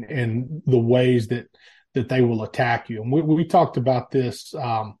and the ways that they will attack you. And we talked about this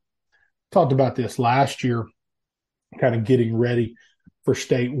last year, kind of getting ready for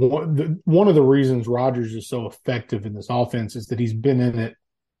State. One of the reasons Rogers is so effective in this offense is that he's been in it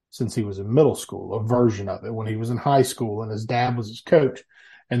since he was in middle school, a version of it when he was in high school, and his dad was his coach,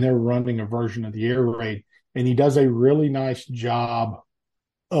 and they're running a version of the air raid. And he does a really nice job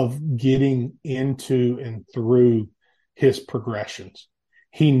of getting into and through his progressions.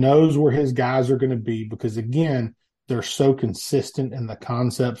 He knows where his guys are going to be because, again, they're so consistent in the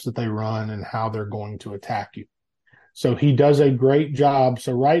concepts that they run and how they're going to attack you. So he does a great job.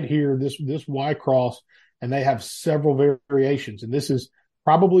 So right here, this Y cross, and they have several variations. And this is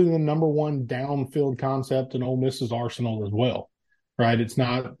probably the number one downfield concept in Ole Miss's arsenal as well, right? It's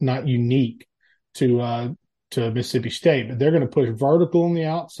not unique to Mississippi State, but they're going to push vertical on the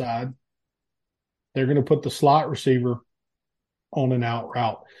outside. They're going to put the slot receiver on an out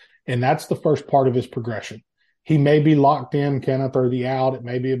route. And that's the first part of his progression. He may be locked in, Kenneth, or the out. It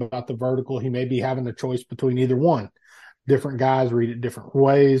may be about the vertical. He may be having a choice between either one. Different guys read it different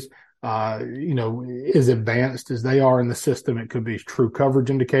ways. As advanced as they are in the system, it could be true coverage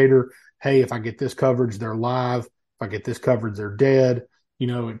indicator. Hey, if I get this coverage, they're live. If I get this coverage, they're dead.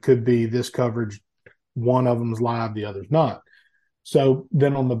 It could be this coverage. One of them's live, the other's not. So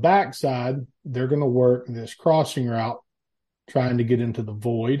then on the backside, they're going to work this crossing route, trying to get into the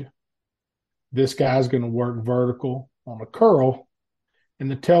void. This guy's going to work vertical on a curl,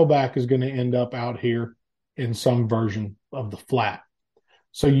 and the tailback is going to end up out here in some version of the flat.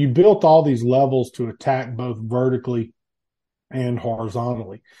 So you built all these levels to attack both vertically and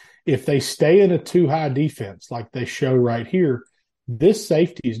horizontally. If they stay in a too high defense, like they show right here, this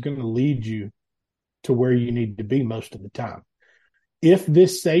safety is going to lead you to where you need to be most of the time. If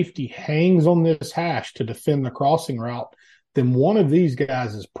this safety hangs on this hash to defend the crossing route, then one of these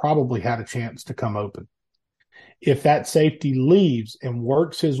guys has probably had a chance to come open. If that safety leaves and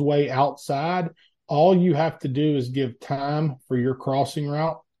works his way outside, all you have to do is give time for your crossing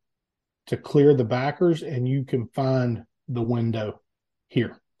route to clear the backers, and you can find the window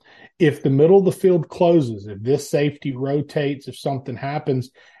here. If the middle of the field closes, if this safety rotates, if something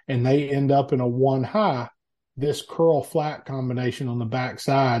happens and they end up in a one high, this curl flat combination on the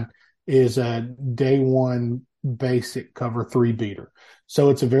backside is a day one basic cover 3 beater. So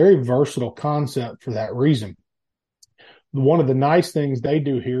it's a very versatile concept for that reason. One of the nice things they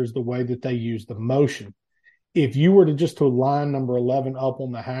do here is the way that they use the motion. If you were to line number 11 up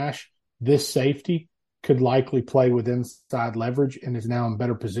on the hash, this safety could likely play with inside leverage and is now in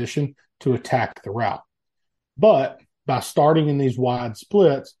better position to attack the route. But by starting in these wide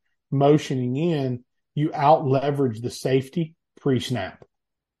splits, motioning in, you out leverage the safety pre-snap.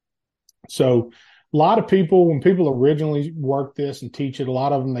 So a lot of people, when people originally work this and teach it, a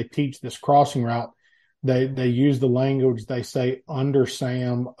lot of them, they teach this crossing route. They use the language, they say under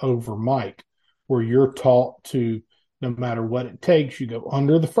Sam, over Mike, where you're taught to, no matter what it takes, you go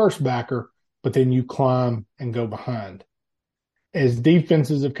under the first backer, but then you climb and go behind. As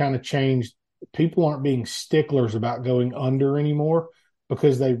defenses have kind of changed, people aren't being sticklers about going under anymore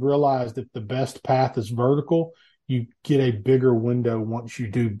because they've realized that the best path is vertical. You get a bigger window once you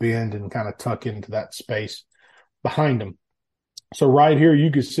do bend and kind of tuck into that space behind them. So right here,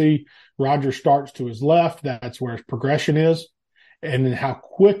 you can see Roger starts to his left. That's where his progression is. And then how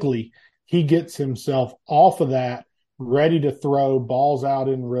quickly he gets himself off of that, ready to throw, balls out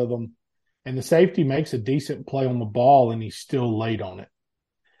in rhythm. And the safety makes a decent play on the ball, and he's still late on it.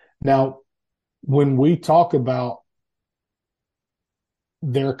 Now, when we talk about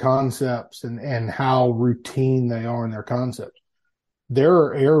their concepts and how routine they are in their concepts, there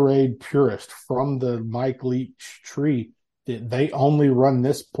are air raid purists from the Mike Leach tree that they only run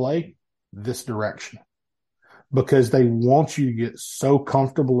this play this direction because they want you to get so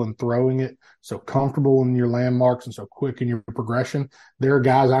comfortable in throwing it, so comfortable in your landmarks and so quick in your progression. There are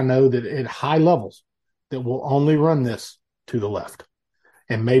guys I know that at high levels that will only run this to the left.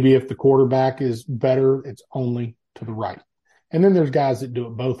 And maybe if the quarterback is better, it's only to the right. And then there's guys that do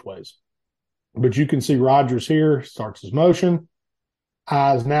it both ways. But you can see Rodgers here, starts his motion.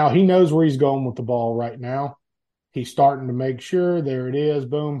 Eyes now, he knows where he's going with the ball right now. He's starting to make sure, there it is,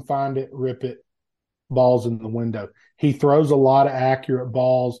 boom, find it, rip it, ball's in the window. He throws a lot of accurate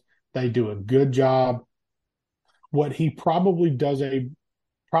balls. They do a good job. What he probably does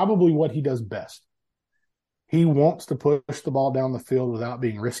what he does best. He wants to push the ball down the field without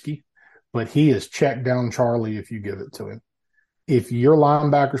being risky, but he is check down Charlie if you give it to him. If your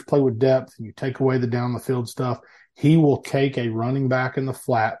linebackers play with depth and you take away the down the field stuff, he will take a running back in the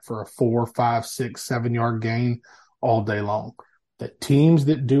flat for a 4, 5, 6, 7 yard gain all day long. The teams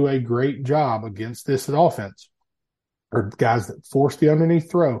that do a great job against this offense are guys that force the underneath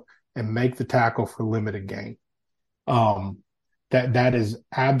throw and make the tackle for limited gain. That is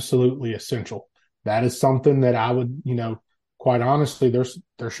absolutely essential. That is something that I would, quite honestly,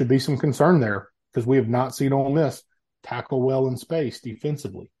 there should be some concern there because we have not seen Ole Miss tackle well in space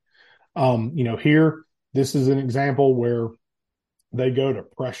defensively. Here, this is an example where they go to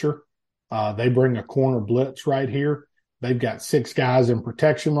pressure. They bring a corner blitz right here. They've got 6 guys in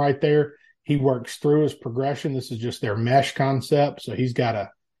protection right there. He works through his progression. This is just their mesh concept. So he's got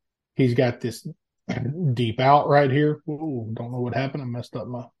this deep out right here. Ooh, don't know what happened. I messed up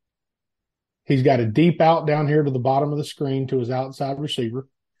he's got a deep out down here to the bottom of the screen to his outside receiver.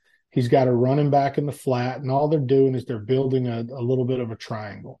 He's got a running back in the flat, and all they're doing is they're building a little bit of a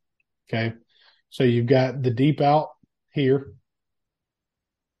triangle. Okay. So you've got the deep out here.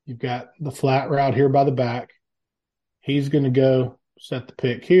 You've got the flat route here by the back. He's going to go set the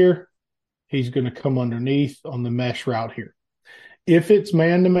pick here. He's going to come underneath on the mesh route here. If it's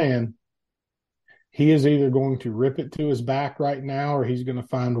man-to-man, he is either going to rip it to his back right now or he's going to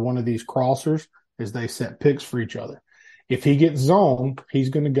find one of these crossers as they set picks for each other. If he gets zoned, he's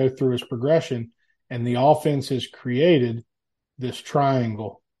going to go through his progression, and the offense has created this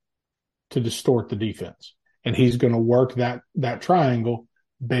triangle to distort the defense. And he's going to work that triangle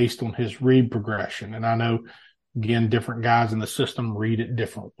based on his read progression. And I know, again, different guys in the system read it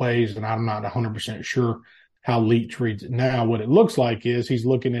different ways, and I'm not 100% sure how Leach reads it now. What it looks like is he's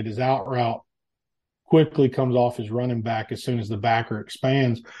looking at his out route, quickly comes off his running back as soon as the backer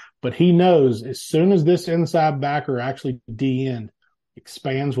expands. But he knows as soon as this inside backer, actually D-end,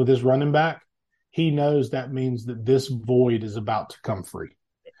 expands with his running back, he knows that means that this void is about to come free.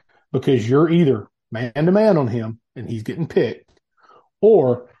 Because you're either man-to-man on him and he's getting picked,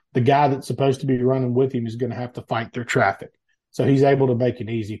 or the guy that's supposed to be running with him is going to have to fight through traffic. So he's able to make an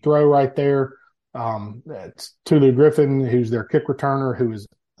easy throw right there. It's Tulu Griffin, who's their kick returner, who is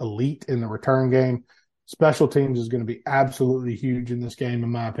elite in the return game. Special teams is going to be absolutely huge in this game, in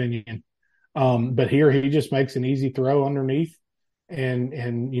my opinion. But here he just makes an easy throw underneath, and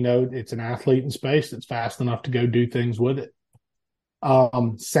it's an athlete in space that's fast enough to go do things with it.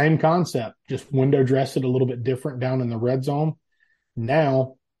 Same concept, just window dress it a little bit different down in the red zone.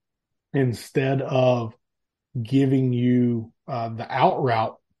 Now, instead of giving you the out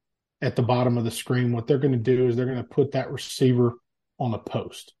route at the bottom of the screen, what they're going to do is they're going to put that receiver on a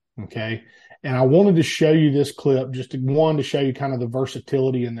post. Okay. And I wanted to show you this clip, just to show you kind of the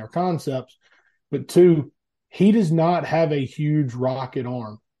versatility in their concepts, but two, he does not have a huge rocket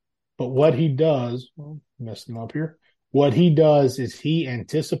arm. But what he does, messed him up here. What he does is he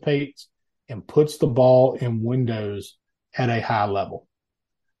anticipates and puts the ball in windows at a high level.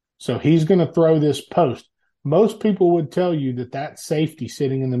 So he's going to throw this post. Most people would tell you that safety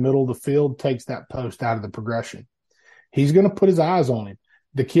sitting in the middle of the field takes that post out of the progression. He's going to put his eyes on him.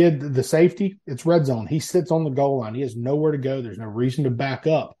 The kid, the safety, it's red zone. He sits on the goal line. He has nowhere to go. There's no reason to back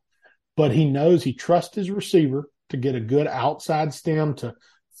up. But he knows he trusts his receiver to get a good outside stem to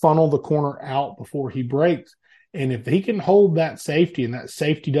funnel the corner out before he breaks. And if he can hold that safety and that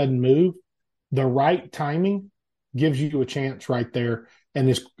safety doesn't move, the right timing gives you a chance right there. And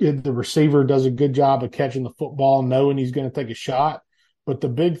the receiver does a good job of catching the football, knowing he's going to take a shot. But the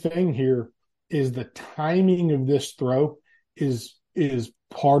big thing here is the timing of this throw is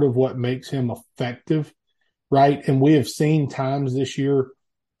part of what makes him effective, right? And we have seen times this year,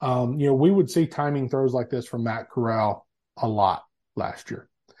 we would see timing throws like this from Matt Corral a lot last year.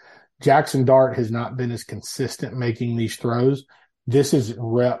 Jackson Dart has not been as consistent making these throws. This is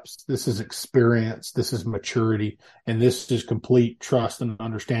reps. This is experience. This is maturity. And this is complete trust and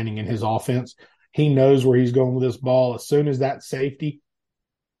understanding in his offense. He knows where he's going with this ball. As soon as that safety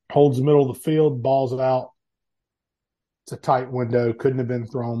holds the middle of the field, ball's out. It's a tight window. Couldn't have been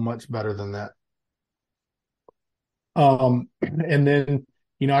thrown much better than that. And then,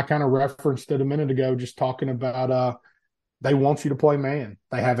 I kind of referenced it a minute ago, just talking about they want you to play man.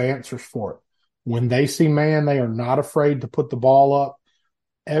 They have answers for it. When they see man, they are not afraid to put the ball up.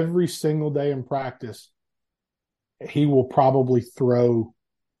 Every single day in practice, he will probably throw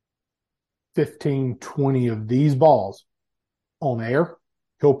 15, 20 of these balls on air.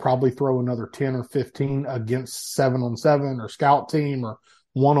 He'll probably throw another 10 or 15 against 7-on-7 or scout team or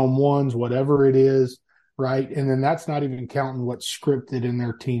one-on-ones, whatever it is, right? And then that's not even counting what's scripted in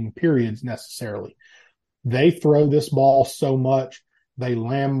their team periods necessarily. They throw this ball so much. They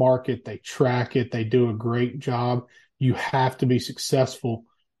landmark it. They track it. They do a great job. You have to be successful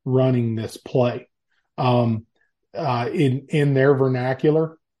running this play. In their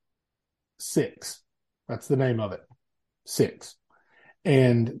vernacular, 6. That's the name of it, 6.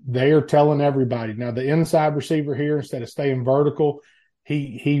 And they are telling everybody. Now, the inside receiver here, instead of staying vertical,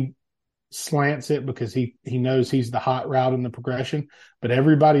 he slants it because he knows he's the hot route in the progression. But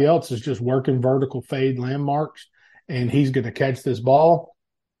everybody else is just working vertical fade landmarks. And he's going to catch this ball.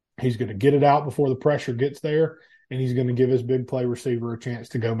 He's going to get it out before the pressure gets there. And he's going to give his big play receiver a chance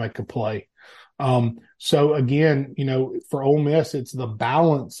to go make a play. So, again, for Ole Miss, it's the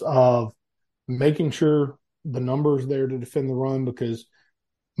balance of making sure the number's there to defend the run, because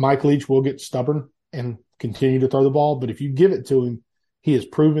Mike Leach will get stubborn and continue to throw the ball. But if you give it to him, he has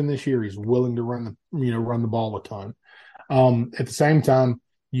proven this year he's willing to run the ball a ton. At the same time,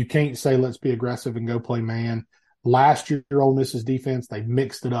 you can't say let's be aggressive and go play man. Last year, Ole Miss's defense, they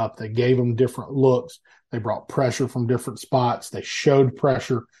mixed it up. They gave them different looks. They brought pressure from different spots. They showed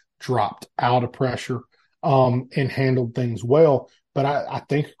pressure, dropped out of pressure, and handled things well. But I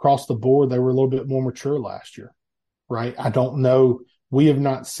think across the board, they were a little bit more mature last year, right? I don't know. We have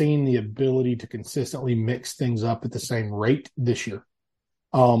not seen the ability to consistently mix things up at the same rate this year.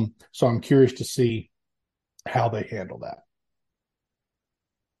 So I'm curious to see how they handle that.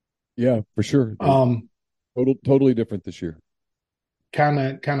 Yeah, for sure. Totally different this year. Kind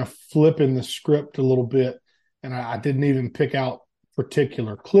of flipping the script a little bit, and I didn't even pick out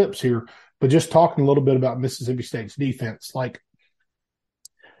particular clips here, but just talking a little bit about Mississippi State's defense. Like,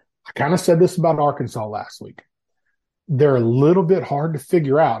 I kind of said this about Arkansas last week. They're a little bit hard to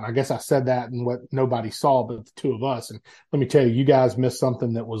figure out, and I guess I said that in what nobody saw but the two of us. And let me tell you, you guys missed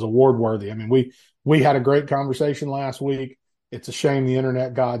something that was award worthy. I mean, we had a great conversation last week. It's a shame the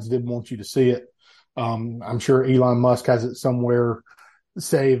internet gods didn't want you to see it. I'm sure Elon Musk has it somewhere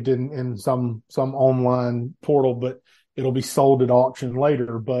saved in some online portal, but it'll be sold at auction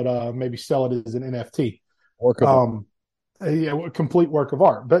later. But maybe sell it as an NFT. A complete work of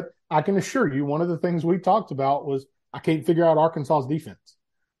art. But I can assure you, one of the things we talked about was I can't figure out Arkansas's defense,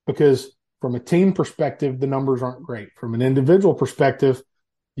 because from a team perspective, the numbers aren't great. From an individual perspective,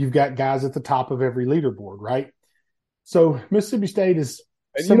 you've got guys at the top of every leaderboard, right? So Mississippi State is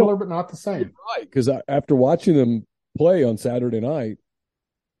similar but not the same. Right, because after watching them play on Saturday night,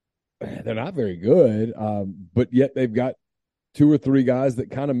 they're not very good, but yet they've got 2 or 3 guys that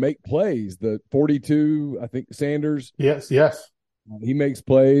kind of make plays. The 42, I think Sanders. Yes. He makes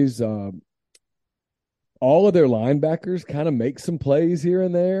plays. All of their linebackers kind of make some plays here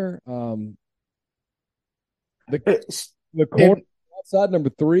and there. The corner outside number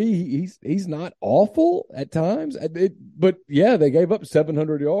 3, he's not awful at times. But yeah, they gave up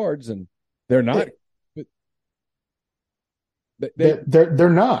 700 yards, and they're not. They're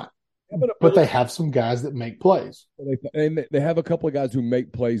not. But they have some guys that make plays. And they have a couple of guys who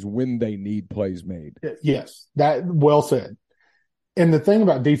make plays when they need plays made. Yes, that well said. And the thing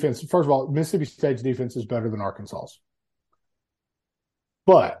about defense, first of all, Mississippi State's defense is better than Arkansas's.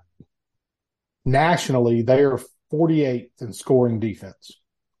 But nationally, they are 48th in scoring defense.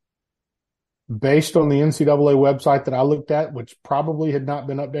 Based on the NCAA website that I looked at, which probably had not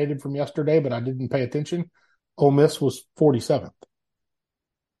been updated from yesterday, but I didn't pay attention, Ole Miss was 47th.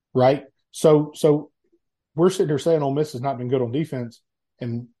 Right? So we're sitting here saying Ole Miss has not been good on defense,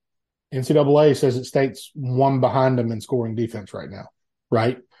 and NCAA says that State's one behind them in scoring defense right now.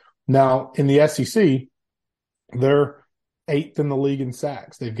 Right? Now, in the SEC, they're 8th in the league in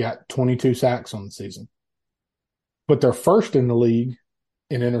sacks. They've got 22 sacks on the season. But they're first in the league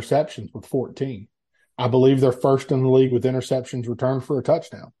in interceptions with 14. I believe they're first in the league with interceptions returned for a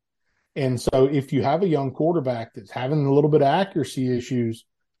touchdown. And so if you have a young quarterback that's having a little bit of accuracy issues,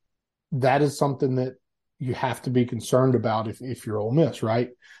 that is something that you have to be concerned about if you're Ole Miss, right?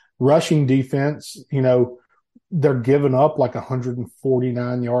 Rushing defense, they're giving up like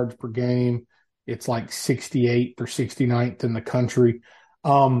 149 yards per game. It's like 68th or 69th in the country.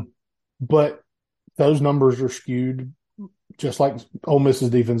 But those numbers are skewed, just like Ole Miss's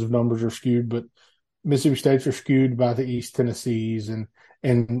defensive numbers are skewed, but Mississippi State's are skewed by the East Tennessees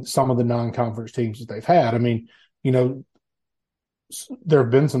and some of the non-conference teams that they've had. I mean, there have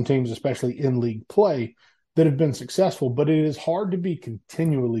been some teams, especially in league play, that have been successful, but it is hard to be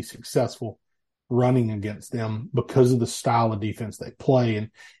continually successful running against them because of the style of defense they play. And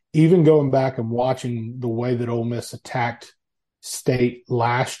even going back and watching the way that Ole Miss attacked State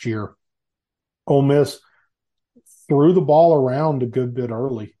last year, Ole Miss threw the ball around a good bit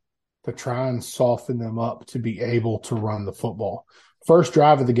early to try and soften them up to be able to run the football. First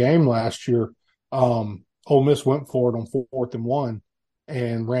drive of the game last year, Ole Miss went for it on 4th and 1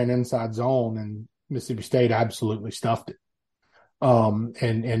 and ran inside zone, and Mississippi State absolutely stuffed it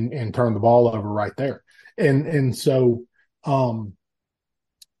and turned the ball over right there. And so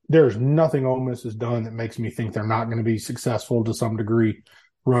there's nothing Ole Miss has done that makes me think they're not going to be successful to some degree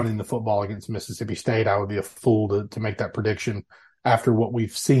running the football against Mississippi State. I would be a fool to make that prediction after what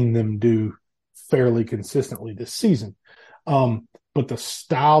we've seen them do fairly consistently this season. But the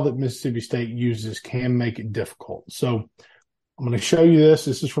style that Mississippi State uses can make it difficult. So I'm going to show you this.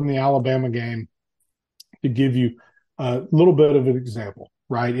 This is from the Alabama game to give you a little bit of an example,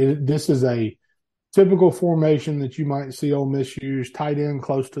 right? This is a typical formation that you might see Ole Miss use: tight end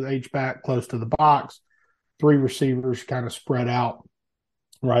close to the H-back, close to the box, 3 receivers kind of spread out,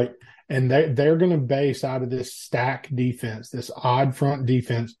 right? And they're going to base out of this stack defense, this odd front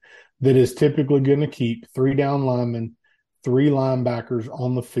defense that is typically going to keep 3 down linemen, 3 linebackers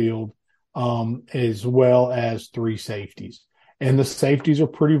on the field, as well as 3 safeties. And the safeties are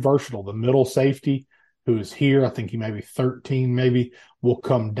pretty versatile. The middle safety, who is here, I think he may be 13 maybe, will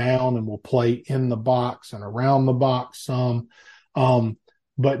come down and will play in the box and around the box some.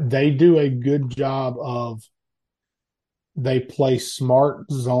 But they do a good job of, they play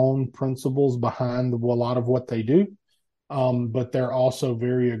smart zone principles behind a lot of what they do. But they're also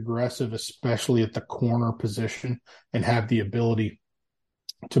very aggressive, especially at the corner position, and have the ability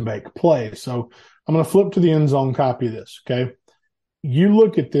to make plays. So I'm going to flip to the end zone copy of this, okay? You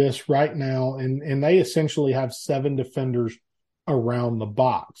look at this right now, and they essentially have 7 defenders around the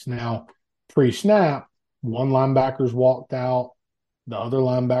box. Now, pre-snap, 1 linebacker's walked out, the other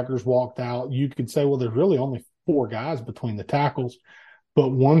linebacker's walked out. You could say, well, there's really only 4 guys between the tackles. But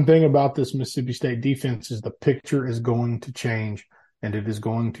one thing about this Mississippi State defense is the picture is going to change, and it is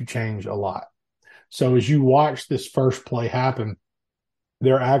going to change a lot. So as you watch this first play happen,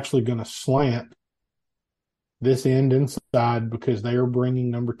 they're actually going to slant this end inside because they are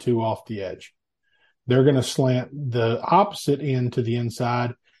bringing number 2 off the edge. They're going to slant the opposite end to the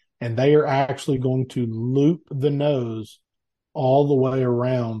inside, and they are actually going to loop the nose all the way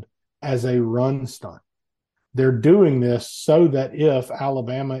around as a run stunt. They're doing this so that if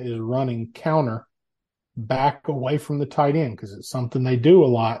Alabama is running counter back away from the tight end, because it's something they do a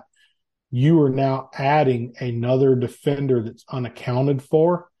lot, you are now adding another defender that's unaccounted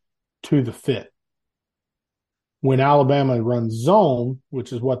for to the fit. When Alabama runs zone,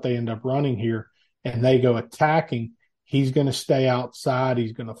 which is what they end up running here, and they go attacking, he's going to stay outside.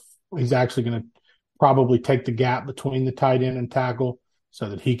 He's actually going to probably take the gap between the tight end and tackle so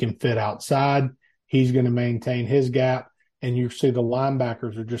that he can fit outside. He's going to maintain his gap, and you see the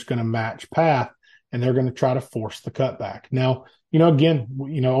linebackers are just going to match path, and they're going to try to force the cutback. Now, again,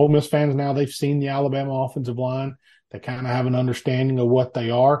 Ole Miss fans now, they've seen the Alabama offensive line. They kind of have an understanding of what they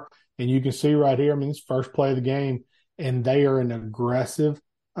are. And you can see right here, it's first play of the game, and they are an aggressive,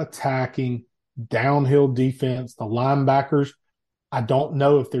 attacking, downhill defense. The linebackers, I don't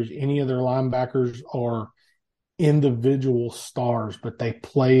know if there's any of their linebackers are individual stars, but they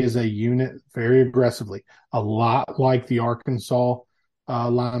play as a unit very aggressively, a lot like the Arkansas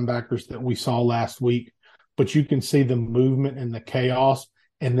linebackers that we saw last week. But you can see the movement and the chaos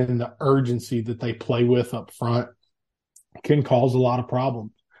and then the urgency that they play with up front can cause a lot of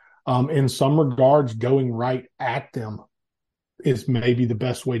problems. In some regards, going right at them is maybe the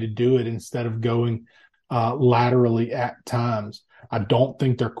best way to do it instead of going laterally at times. I don't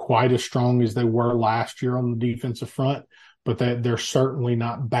think they're quite as strong as they were last year on the defensive front, but they're certainly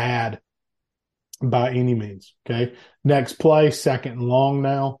not bad by any means. Okay. Next play, 2nd and long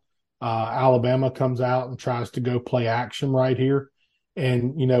now. Alabama comes out and tries to go play action right here.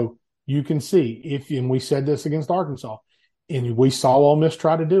 And, you can see and we said this against Arkansas, and we saw Ole Miss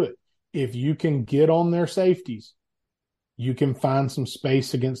try to do it. If you can get on their safeties, you can find some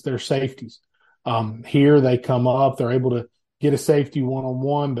space against their safeties. Here they come up, they're able to get a safety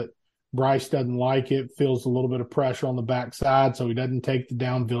one-on-one, but Bryce doesn't like it, feels a little bit of pressure on the backside, so he doesn't take the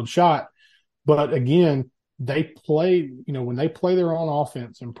downfield shot. But again, they play, when they play their own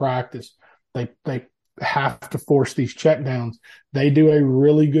offense in practice, they have to force these checkdowns. They do a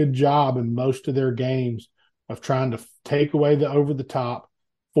really good job in most of their games of trying to take away the over the top,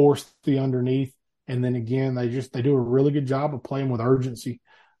 force the underneath, and then again they do a really good job of playing with urgency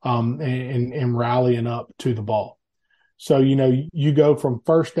and rallying up to the ball. So you go from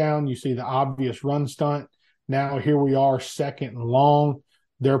first down, you see the obvious run stunt. Now here we are, 2nd and long.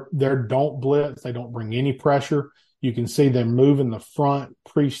 They're don't blitz, they don't bring any pressure. You can see them moving the front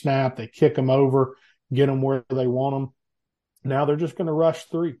pre-snap. They kick them over, get them where they want them. Now they're just going to rush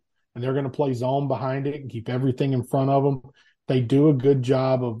 3, and they're going to play zone behind it and keep everything in front of them. They do a good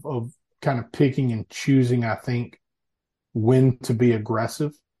job of kind of picking and choosing, I think, when to be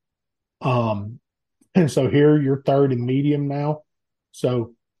aggressive. And so here you're 3rd and medium now.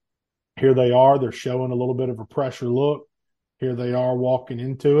 So here they are. They're showing a little bit of a pressure look. Here they are walking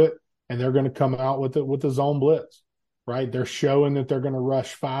into it, and they're going to come out with the zone blitz, right? They're showing that they're going to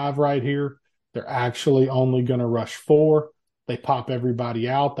rush 5 right here. They're actually only going to rush 4. They pop everybody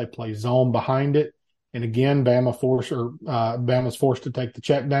out. They play zone behind it. And again, Bama's forced to take the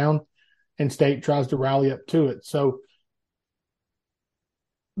check down, and State tries to rally up to it. So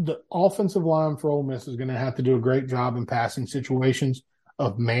the offensive line for Ole Miss is going to have to do a great job in passing situations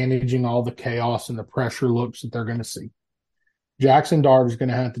of managing all the chaos and the pressure looks that they're going to see. Jackson Dart is going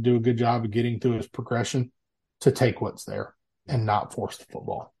to have to do a good job of getting through his progression to take what's there and not force the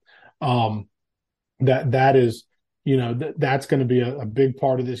football. That is, that's going to be a big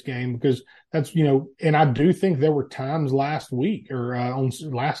part of this game, because that's, and I do think there were times last week or on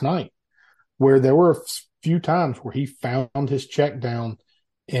last night where there were a few times where he found his check down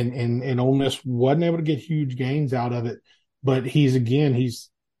and Ole Miss wasn't able to get huge gains out of it. But he's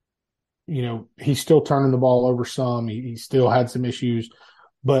still turning the ball over some. He still had some issues,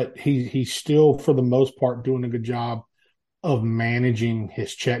 but he's still, for the most part, doing a good job of managing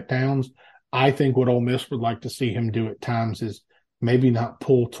his checkdowns. I think what Ole Miss would like to see him do at times is maybe not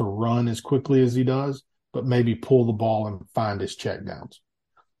pull to run as quickly as he does, but maybe pull the ball and find his checkdowns.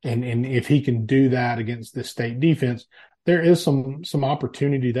 And if he can do that against the State defense, there is some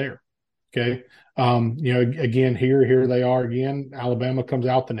opportunity there. Okay. Again, here they are again. Alabama comes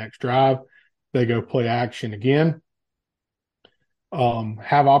out the next drive. They go play action again.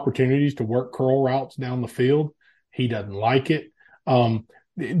 Have opportunities to work curl routes down the field. He doesn't like it.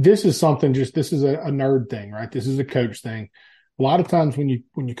 This is something this is a nerd thing, right? This is a coach thing. A lot of times when you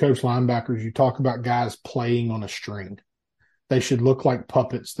coach linebackers, you talk about guys playing on a string. They should look like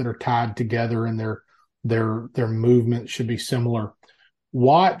puppets that are tied together, and their movement should be similar.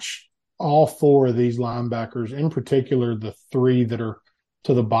 Watch all 4 of these linebackers, in particular the 3 that are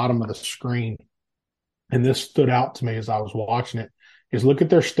to the bottom of the screen. And this stood out to me as I was watching it, is look at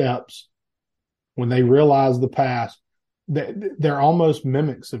their steps. When they realize the pass, they're almost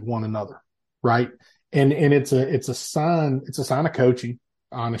mimics of one another, right? And it's a sign of coaching,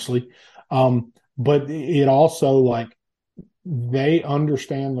 honestly. But it also, like, they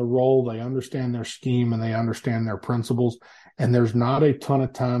understand the role, they understand their scheme, and they understand their principles. And there's not a ton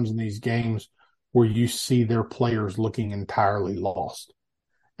of times in these games where you see their players looking entirely lost.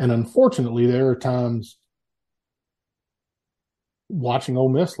 And unfortunately, there are times watching Ole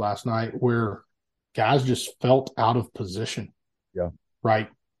Miss last night where guys just felt out of position. Yeah. Right.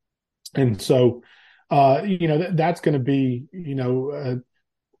 And so, that's going to be,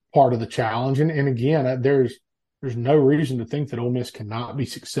 part of the challenge. And again, there's no reason to think that Ole Miss cannot be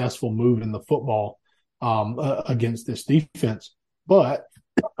successful moving the football against this defense. But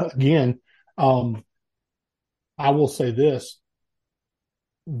again, I will say this: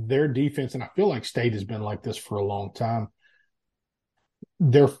 their defense, and I feel like State has been like this for a long time.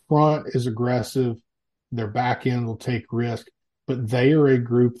 Their front is aggressive, their back end will take risk, but they are a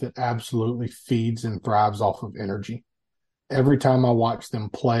group that absolutely feeds and thrives off of energy. Every time I watch them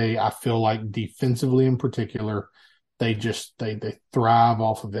play, I feel like defensively in particular, they thrive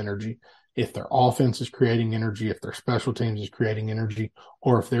off of energy. If their offense is creating energy, if their special teams is creating energy,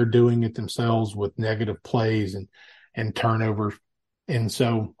 or if they're doing it themselves with negative plays and turnovers. And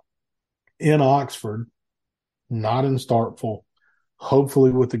so in Oxford, not in Starkville,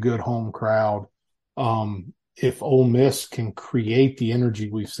 hopefully with a good home crowd, if Ole Miss can create the energy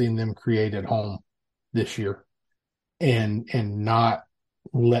we've seen them create at home this year, and not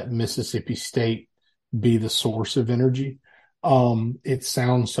let Mississippi State be the source of energy. It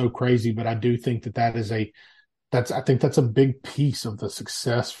sounds so crazy, but I do think I think that's a big piece of the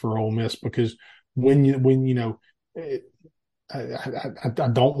success for Ole Miss, because I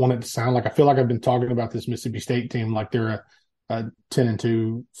don't want it to sound like, I feel like I've been talking about this Mississippi State team like they're a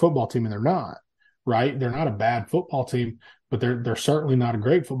 10-2 football team, and they're not, right? They're not a bad football team, but they're certainly not a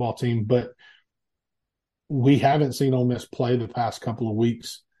great football team. But we haven't seen Ole Miss play the past couple of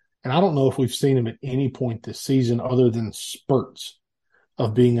weeks. And I don't know if we've seen them at any point this season other than spurts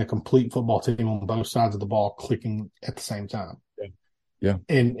of being a complete football team on both sides of the ball clicking at the same time. Yeah.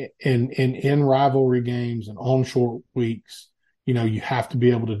 And in rivalry games and on short weeks, you have to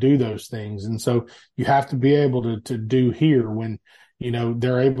be able to do those things. And so you have to be able to do here when,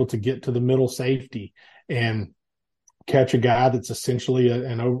 they're able to get to the middle safety and catch a guy that's essentially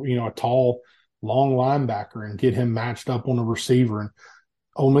a tall, long linebacker and get him matched up on a receiver. And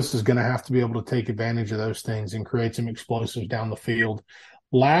Ole Miss is going to have to be able to take advantage of those things and create some explosives down the field.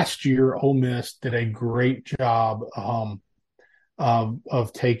 Last year, Ole Miss did a great job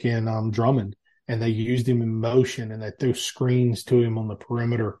of taking Drummond, and they used him in motion, and they threw screens to him on the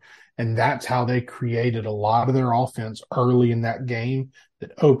perimeter. And that's how they created a lot of their offense early in that game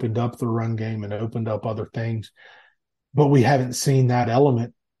that opened up the run game and opened up other things. But we haven't seen that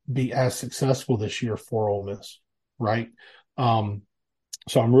element be as successful this year for Ole Miss, right?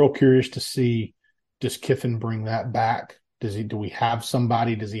 So I'm real curious to see, does Kiffin bring that back? Does he have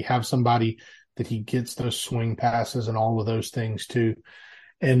somebody that he gets those swing passes and all of those things too?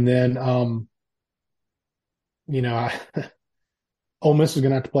 And then, Ole Miss is going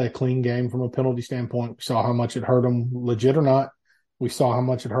to have to play a clean game from a penalty standpoint. We saw how much it hurt them, legit or not. We saw how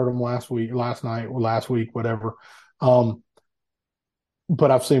much it hurt them last week, whatever. But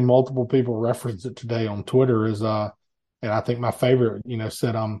I've seen multiple people reference it today on Twitter and I think my favorite,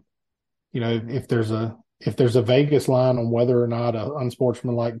 said, if there's a Vegas line on whether or not an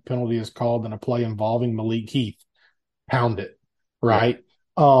unsportsmanlike penalty is called in a play involving Malik Heath, pound it, right?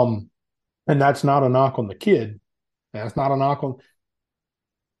 Yeah. And that's not a knock on the kid. That's not a knock on.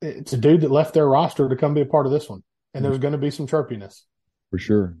 It's a dude that left their roster to come be a part of this one, and there's going to be some chirpiness for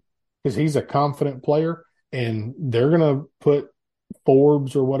sure because he's a confident player, and they're going to put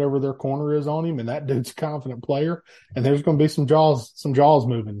Forbes or whatever their corner is on him, and that dude's a confident player, and there's going to be some jaws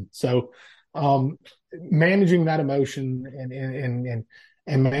moving. So managing that emotion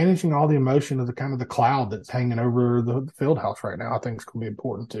and managing all the emotion of the kind of the cloud that's hanging over the field house right now, I think is going to be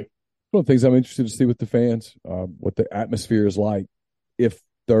important too. One of the things I'm interested to see with the fans, what the atmosphere is like. If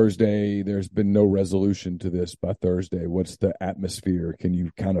Thursday there's been no resolution to this by Thursday, what's the atmosphere? Can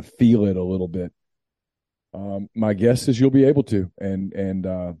you kind of feel it a little bit? My guess is you'll be able to, and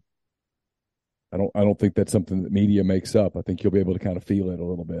I don't think that's something that media makes up. I think you'll be able to kind of feel it a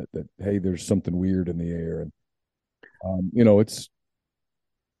little bit that, hey, there's something weird in the air, and it's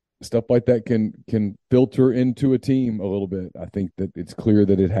stuff like that can filter into a team a little bit. I think that it's clear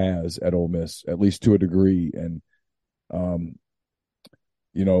that it has at Ole Miss, at least to a degree, and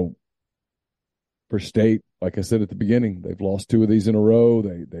for State, like I said at the beginning, they've lost 2 of these in a row.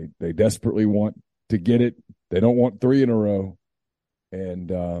 They desperately want to get it. They don't want 3 in a row.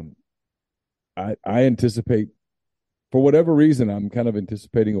 And I anticipate for whatever reason, I'm kind of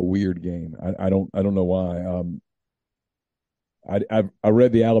anticipating a weird game. I don't know why. I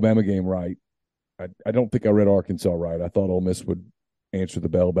read the Alabama game right. I don't think I read Arkansas right. I thought Ole Miss would answer the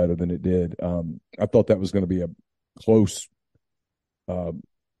bell better than it did. I thought that was going to be a close,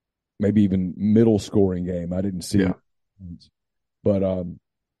 maybe even middle scoring game. I didn't see it. But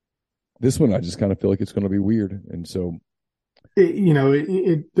this one, I just kind of feel like it's going to be weird. And so,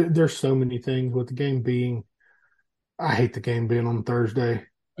 there's so many things with the game being, I hate the game being on Thursday,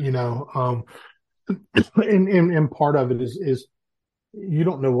 and part of it is you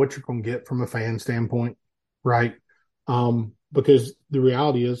don't know what you're going to get from a fan standpoint, right? Because the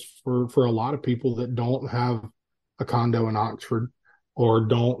reality is for a lot of people that don't have a condo in Oxford or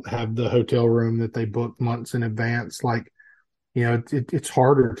don't have the hotel room that they booked months in advance, it's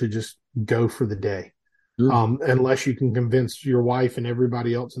harder to just go for the day. Sure. Unless you can convince your wife and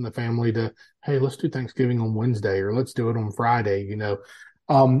everybody else in the family to, hey, let's do Thanksgiving on Wednesday or let's do it on Friday,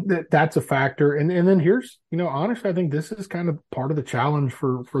 that's a factor. And then here's, honestly, I think this is kind of part of the challenge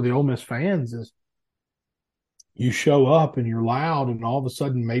for the Ole Miss fans is you show up and you're loud and all of a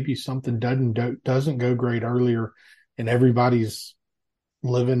sudden maybe something doesn't go great earlier and everybody's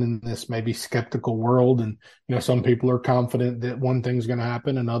living in this maybe skeptical world. And, some people are confident that one thing's going to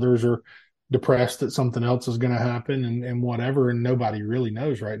happen and others are depressed that something else is going to happen and whatever. And nobody really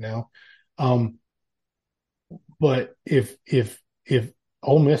knows right now. But if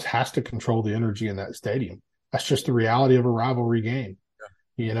Ole Miss has to control the energy in that stadium, that's just the reality of a rivalry game,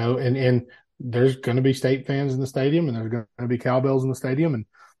 and there's going to be State fans in the stadium and there's going to be Cowbells in the stadium. And,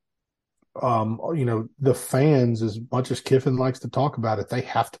 the fans, as much as Kiffin likes to talk about it, they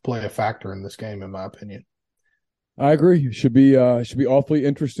have to play a factor in this game, in my opinion. I agree. It should be awfully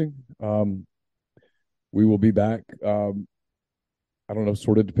interesting. We will be back. I don't know,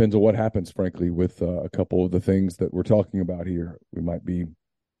 sort of depends on what happens, frankly, with a couple of the things that we're talking about here. We might be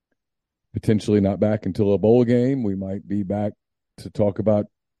potentially not back until a bowl game. We might be back to talk about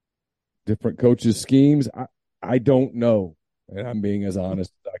different coaches' schemes. I don't know, and I'm being as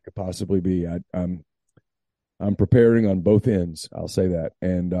honest as I could possibly be. I'm preparing on both ends. I'll say that,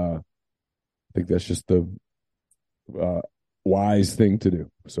 and I think that's just the wise thing to do.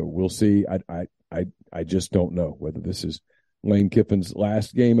 So we'll see. I just don't know whether this is Lane Kiffin's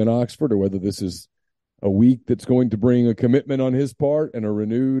last game in Oxford or whether this is a week that's going to bring a commitment on his part and a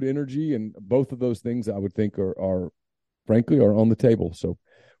renewed energy. And both of those things I would think are frankly on the table. So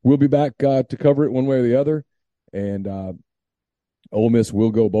we'll be back to cover it one way or the other. And Ole Miss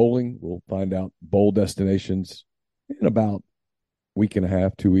will go bowling. We'll find out bowl destinations in about a week and a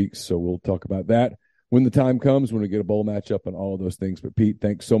half, 2 weeks. So we'll talk about that when the time comes, when we get a bowl matchup and all of those things. But Pete,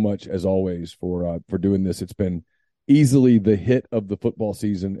 thanks so much as always for doing this. It's been easily the hit of the football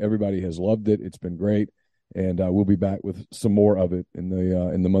season. Everybody has loved it. It's been great. And we'll be back with some more of it in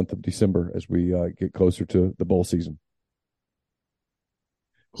the month of December as we get closer to the bowl season.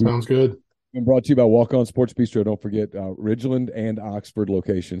 Sounds good. Been brought to you by Walk On Sports Bistro. Don't forget Ridgeland and Oxford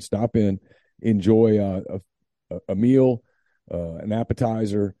location. Stop in, enjoy a meal, an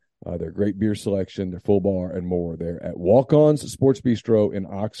appetizer, their great beer selection, their full bar, and more. They're at Walk On's Sports Bistro in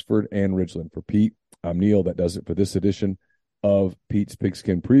Oxford and Ridgeland. For Pete, I'm Neil. That does it for this edition of Pete's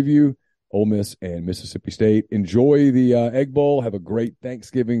Pigskin Preview. Ole Miss and Mississippi State. Enjoy the Egg Bowl. Have a great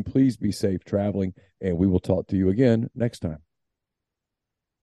Thanksgiving. Please be safe traveling, and we will talk to you again next time.